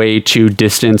kind of a way to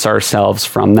distance ourselves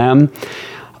from them,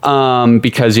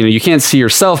 because you know you can't see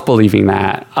yourself believing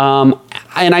that.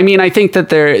 And I mean, I think that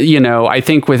there, you know, I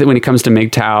think when it comes to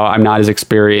MGTOW, I'm not as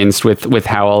experienced with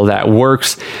how all that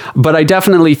works, but I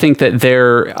definitely think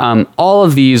that all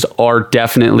of these are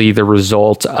definitely the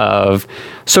result of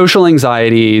social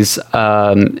anxieties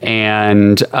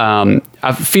and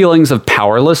feelings of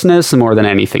powerlessness more than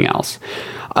anything else.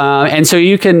 And so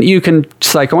you can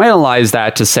psychoanalyze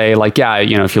that to say, like, yeah,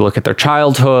 you know, if you look at their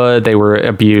childhood, they were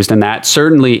abused, and that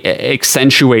certainly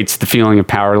accentuates the feeling of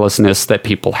powerlessness that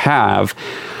people have.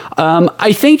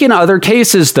 I think in other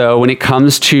cases, though, when it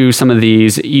comes to some of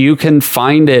these, you can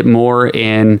find it more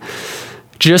in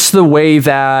just the way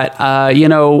that, you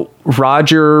know,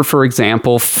 Roger, for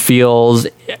example, feels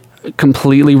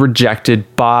completely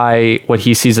rejected by what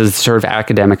he sees as sort of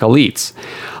academic elites.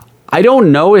 I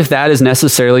don't know if that is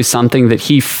necessarily something that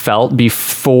he felt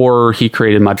before he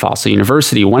created Mud Fossil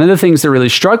University. One of the things that really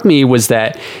struck me was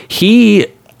that he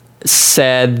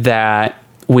said that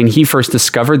when he first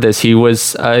discovered this, he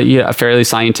was a fairly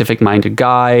scientific-minded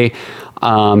guy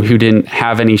who didn't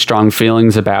have any strong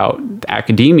feelings about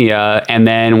academia. And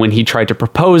then when he tried to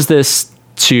propose this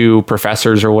to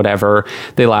professors or whatever,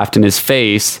 they laughed in his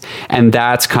face. And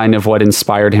that's kind of what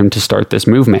inspired him to start this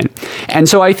movement. And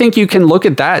so I think you can look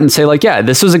at that and say, like, yeah,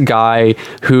 this is a guy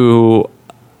who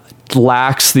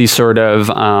lacks these sort of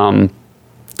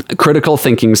critical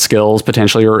thinking skills,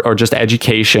 potentially, or just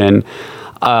education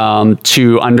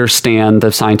to understand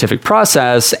the scientific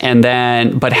process,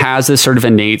 but has this sort of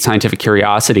innate scientific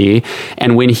curiosity.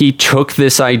 And when he took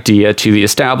this idea to the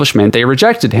establishment, they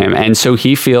rejected him. And so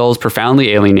he feels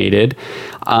profoundly alienated.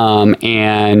 You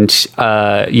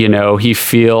know, he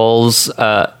feels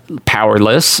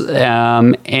powerless.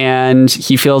 And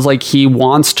he feels like he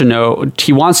wants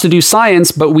to do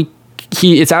science, but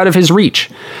it's out of his reach.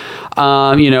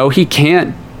 You know, he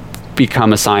can't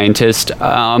become a scientist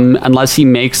unless he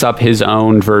makes up his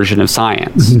own version of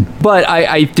science. But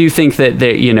I do think that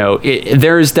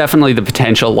there is definitely the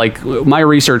potential. Like, my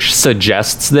research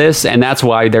suggests this, and that's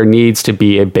why there needs to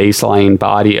be a baseline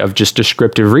body of just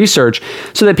descriptive research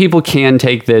so that people can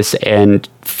take this and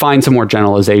find some more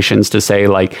generalizations to say,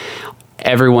 like,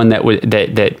 everyone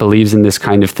that believes in this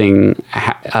kind of thing,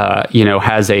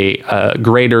 has a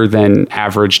greater than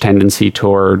average tendency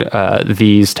toward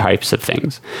these types of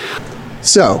things.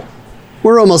 So,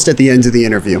 we're almost at the end of the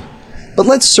interview, but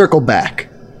let's circle back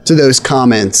to those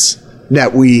comments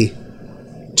that we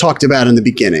talked about in the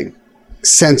beginning.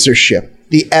 Censorship,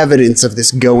 the evidence of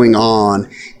this going on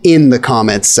in the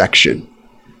comments section.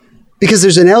 Because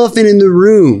there's an elephant in the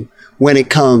room when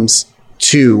it comes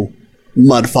to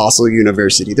Mud Fossil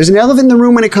University. There's an elephant in the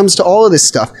room when it comes to all of this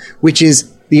stuff, which is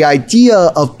the idea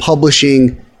of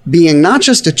publishing being not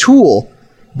just a tool,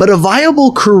 but a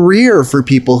viable career for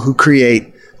people who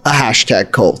create a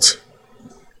hashtag cult.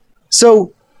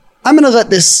 So I'm going to let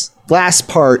this last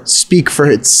part speak for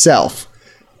itself.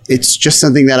 It's just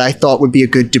something that I thought would be a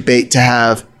good debate to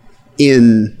have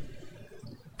in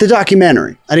the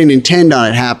documentary. I didn't intend on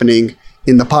it happening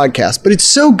in the podcast, but it's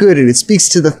so good and it speaks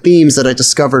to the themes that I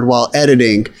discovered while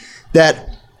editing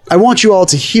that I want you all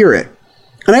to hear it.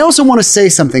 And I also want to say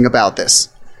something about this.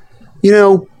 You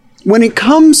know, when it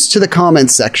comes to the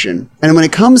comments section and when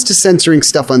it comes to censoring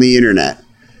stuff on the internet,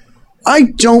 I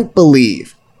don't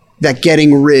believe that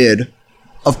getting rid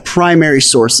of primary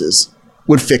sources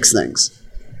would fix things.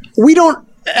 And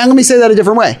let me say that a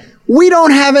different way. We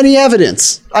don't have any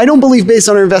evidence. I don't believe, based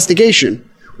on our investigation,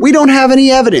 we don't have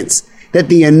any evidence that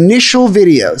the initial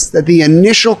videos, that the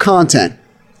initial content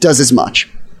does as much.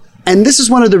 And this is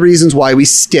one of the reasons why we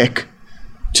stick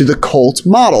to the cult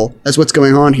model as what's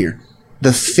going on here.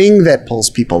 The thing that pulls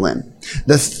people in,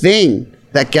 the thing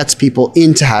that gets people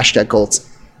into hashtag cults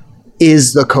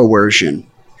is the coercion,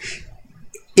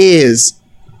 is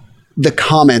the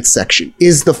comment section,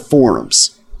 is the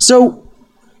forums. So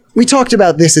we talked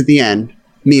about this at the end,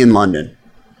 me in London.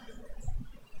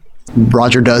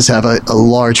 Roger does have a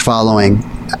large following.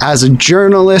 As a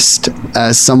journalist,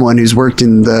 as someone who's worked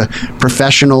in the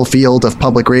professional field of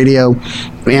public radio,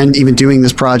 and even doing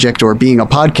this project or being a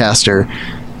podcaster,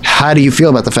 how do you feel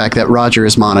about the fact that Roger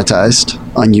is monetized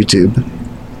on YouTube?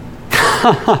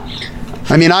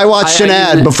 I mean, I watched an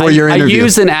ad before your interview. I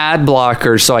use an ad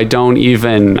blocker, so I don't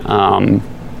even...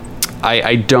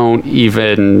 I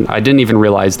didn't even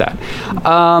realize that.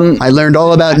 I learned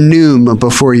all about Noom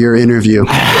before your interview.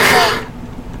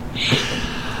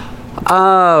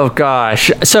 Oh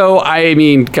gosh. So I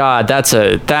mean, God, that's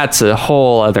a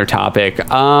whole other topic.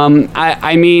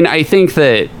 I think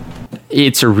that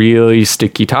it's a really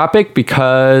sticky topic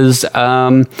because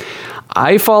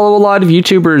I follow a lot of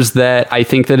YouTubers that I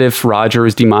think that if Roger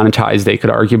is demonetized, they could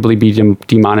arguably be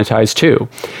demonetized too.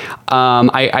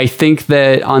 I think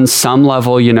that on some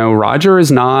level, Roger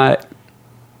is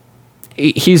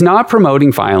he's not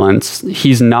promoting violence.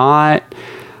 He's not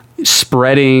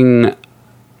spreading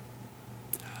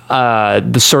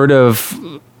the sort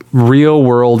of real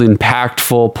world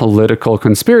impactful political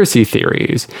conspiracy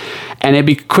theories. And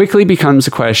it quickly becomes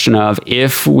a question of,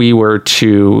 if we were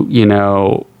to,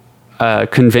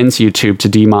 convince YouTube to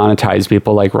demonetize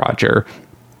people like Roger,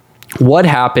 what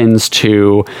happens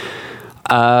to,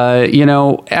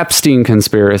 Epstein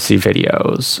conspiracy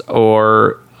videos,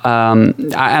 or,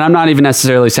 and I'm not even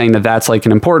necessarily saying that that's like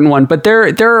an important one, but there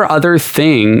are other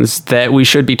things that we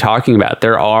should be talking about.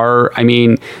 There are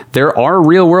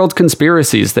real world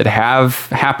conspiracies that have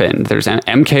happened. There's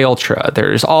MK Ultra.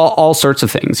 There's all sorts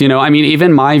of things,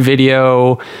 even my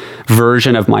video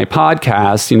version of my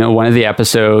podcast, one of the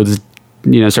episodes,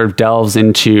 sort of delves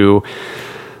into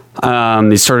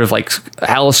these sort of like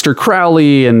Aleister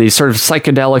Crowley and these sort of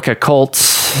psychedelic occult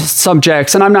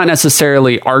subjects. And I'm not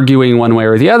necessarily arguing one way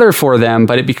or the other for them,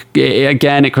 but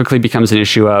it quickly becomes an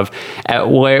issue of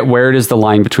where does the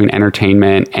line between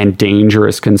entertainment and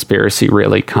dangerous conspiracy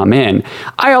really come in?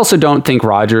 I also don't think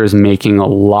Roger is making a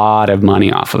lot of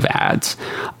money off of ads.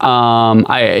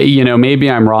 Maybe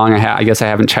I'm wrong. I guess I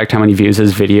haven't checked how many views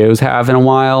his videos have in a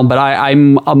while, but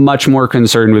I'm much more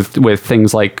concerned with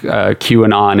things like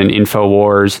QAnon and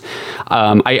InfoWars.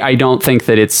 I don't think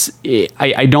that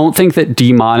I don't think that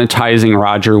demonetizing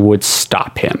Roger would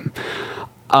stop him.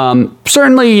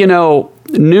 Certainly,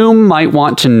 Noom might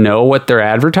want to know what they're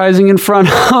advertising in front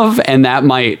of, and that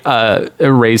might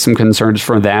raise some concerns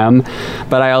for them.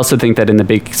 But I also think that in the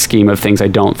big scheme of things, I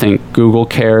don't think Google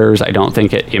cares. I don't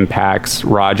think it impacts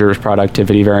Roger's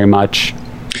productivity very much.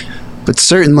 But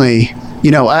certainly,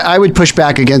 I would push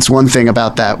back against one thing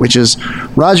about that, which is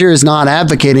Roger is not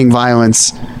advocating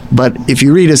violence, but if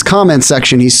you read his comment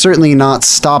section, he's certainly not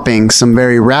stopping some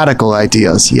very radical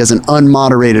ideas. He has an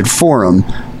unmoderated forum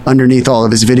underneath all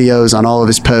of his videos, on all of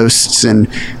his posts, and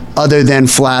other than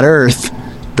flat Earth,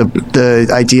 the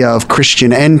idea of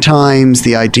Christian end times,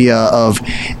 the idea of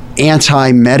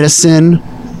anti-medicine,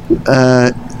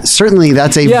 certainly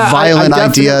that's a violent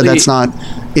idea.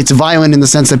 It's violent in the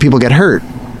sense that people get hurt.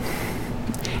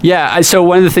 Yeah, so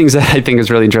one of the things that I think is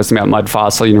really interesting about Mud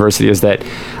Fossil University is that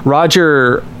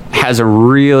Roger has a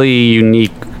really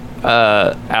unique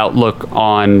outlook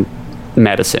on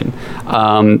medicine.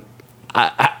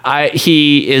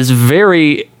 He is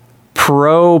very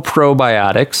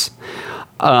probiotics,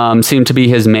 seem to be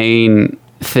his main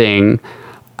thing,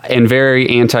 and very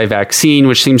anti-vaccine,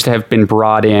 which seems to have been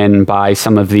brought in by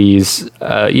some of these,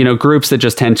 groups that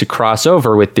just tend to cross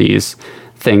over with these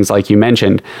things, like you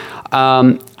mentioned.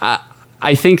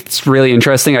 I think it's really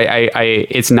interesting.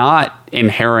 It's not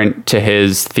inherent to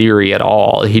his theory at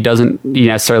all. He doesn't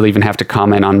necessarily even have to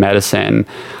comment on medicine.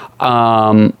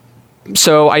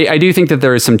 So I do think that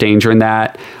there is some danger in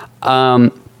that.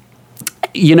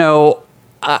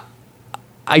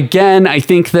 Again, I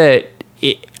think that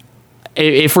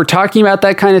if we're talking about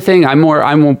that kind of thing, I'm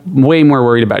way more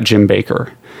worried about Jim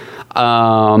Baker.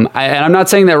 And I'm not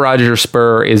saying that Roger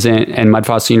Spur isn't, and Mud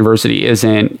Fossil University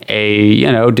isn't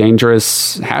a,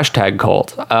 dangerous hashtag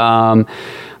cult.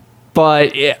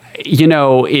 But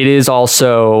it is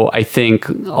also, I think,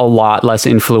 a lot less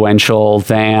influential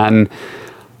than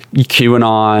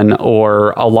QAnon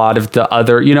or a lot of the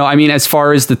other, as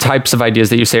far as the types of ideas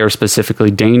that you say are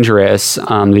specifically dangerous,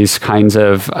 these kinds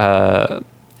of,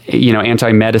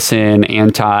 anti-medicine,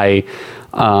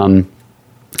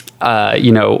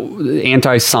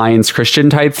 anti-science Christian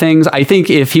type things. I think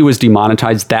if he was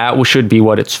demonetized, that should be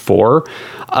what it's for.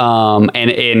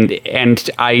 And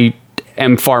I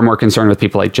am far more concerned with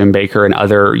people like Jim Baker and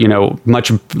other,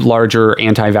 much larger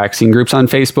anti-vaccine groups on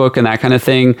Facebook and that kind of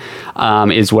thing,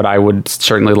 is what I would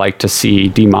certainly like to see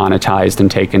demonetized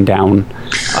and taken down,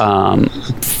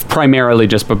 primarily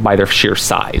just by their sheer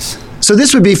size. So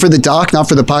this would be for the doc, not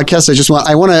for the podcast.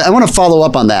 I want to follow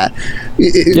up on that.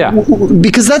 Yeah.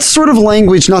 Because that's sort of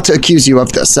language, not to accuse you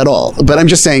of this at all, but I'm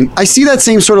just saying, I see that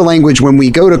same sort of language when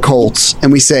we go to cults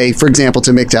and we say, for example,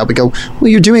 to MGTOW, we go, well,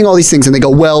 you're doing all these things. And they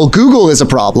go, well, Google is a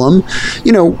problem.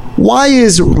 Why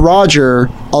is Roger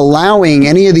allowing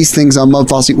any of these things on Mud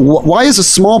Fossil? Why is a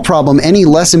small problem any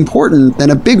less important than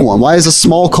a big one? Why is a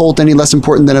small cult any less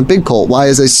important than a big cult? Why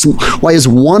is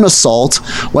one assault?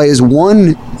 Why is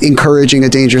one encouraging a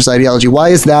dangerous ideology? Why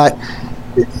is that?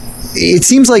 It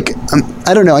seems like,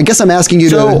 I don't know. I guess I'm asking you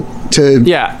to.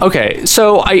 Yeah. Okay.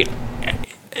 So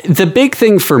the big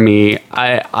thing for me,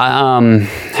 I'm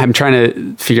trying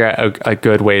to figure out a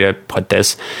good way to put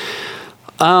this.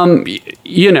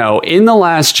 In the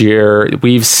last year,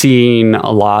 we've seen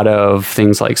a lot of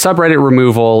things like subreddit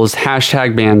removals,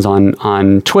 hashtag bans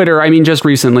on Twitter. I mean, just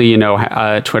recently,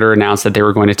 Twitter announced that they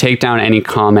were going to take down any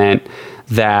comment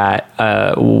that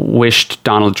wished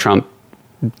Donald Trump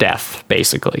death,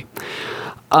 basically.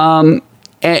 And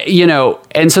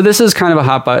so this is kind of a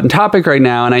hot button topic right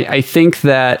now. And I think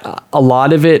that a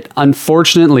lot of it,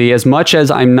 unfortunately, as much as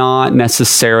I'm not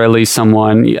necessarily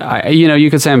someone,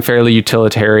 you could say I'm fairly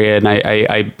utilitarian.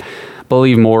 I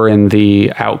believe more in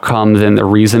the outcome than the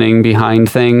reasoning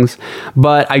behind things.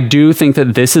 But I do think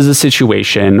that this is a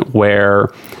situation where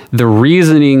the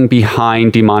reasoning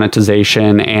behind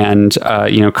demonetization and,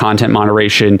 content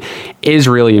moderation is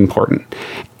really important.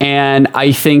 And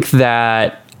I think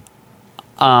that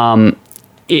I'm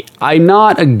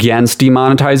not against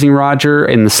demonetizing Roger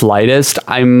in the slightest.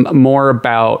 I'm more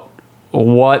about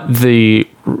what the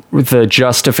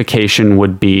justification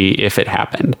would be if it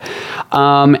happened.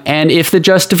 And if the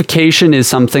justification is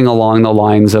something along the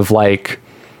lines of like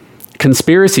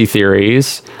conspiracy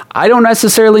theories, I don't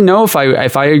necessarily know if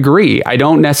I agree. I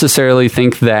don't necessarily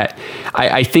think that,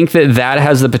 I think that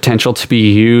has the potential to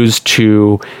be used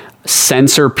to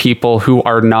censor people who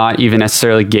are not even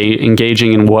necessarily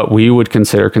engaging in what we would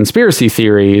consider conspiracy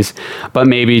theories, but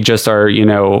maybe just are,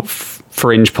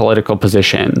 fringe political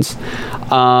positions.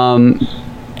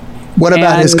 What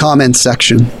about his comment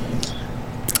section?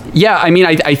 Yeah, I mean,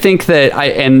 I think that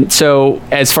and so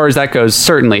as far as that goes,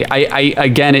 certainly, I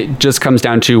again, it just comes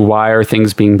down to why are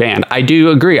things being banned? I do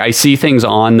agree. I see things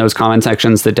on those comment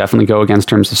sections that definitely go against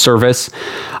terms of service.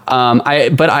 And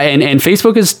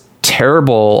Facebook is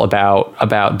terrible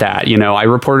about that. You know, I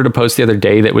reported a post the other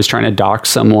day that was trying to dox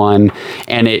someone,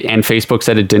 and Facebook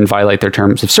said it didn't violate their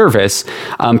terms of service,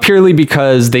 purely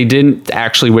because they didn't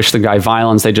actually wish the guy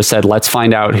violence. They just said, let's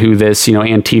find out who this, you know,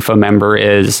 Antifa member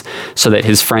is, so that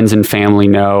his friends and family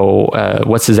know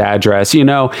what's his address, you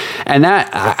know. And that,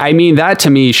 I mean, that to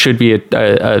me should be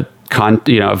a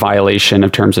violation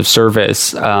of terms of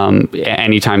service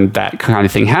anytime that kind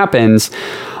of thing happens.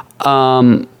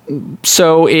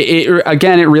 So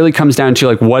it really comes down to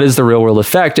like, what is the real world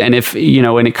effect? And if, you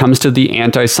know, when it comes to the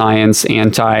anti-science,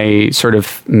 sort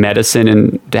of medicine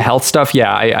and the health stuff,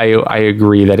 yeah, I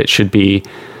agree that it should be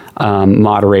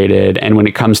moderated. And when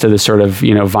it comes to this sort of,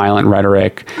 you know, violent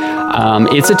rhetoric,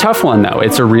 it's a tough one though.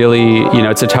 It's a really, you know,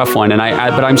 it's a tough one. And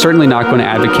but I'm certainly not going to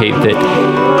advocate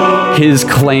that his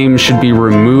claims should be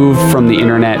removed from the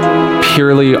internet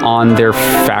purely on their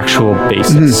factual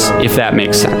basis, if that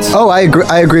makes sense. Oh, I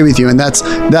agree with you. And that's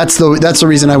the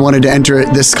reason I wanted to enter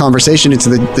this conversation into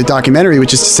the documentary,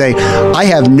 which is to say, I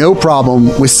have no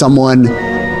problem with someone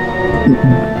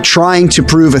trying to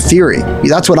prove a theory.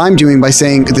 That's what I'm doing by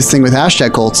saying this thing with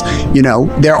hashtag cults. You know,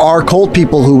 there are cult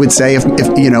people who would say, if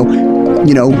you know,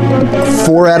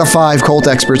 4 out of 5 cult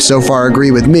experts so far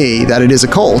agree with me that it is a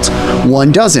cult.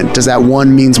 One doesn't. Does that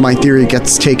one means my theory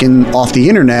gets taken off the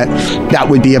internet? That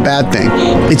would be a bad thing.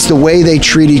 It's the way they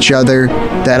treat each other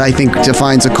that I think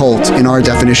defines a cult in our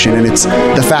definition. And it's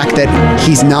the fact that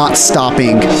he's not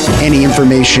stopping any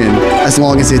information as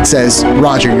long as it says,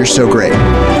 Roger, you're so great.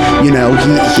 You know,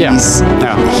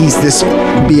 he's this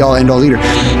be-all, end-all leader.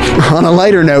 On a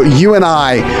lighter note, you and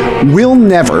I will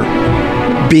never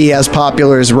be as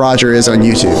popular as Roger is on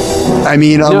YouTube. I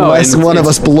mean, unless one of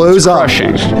us blows up.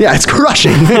 Yeah, it's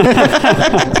crushing.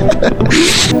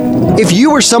 If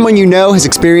you or someone you know has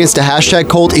experienced a hashtag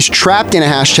cult, is trapped in a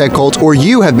hashtag cult, or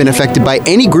you have been affected by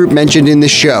any group mentioned in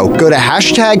this show, go to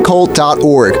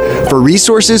hashtagcult.org for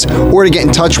resources or to get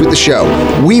in touch with the show.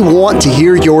 We want to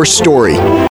hear your story.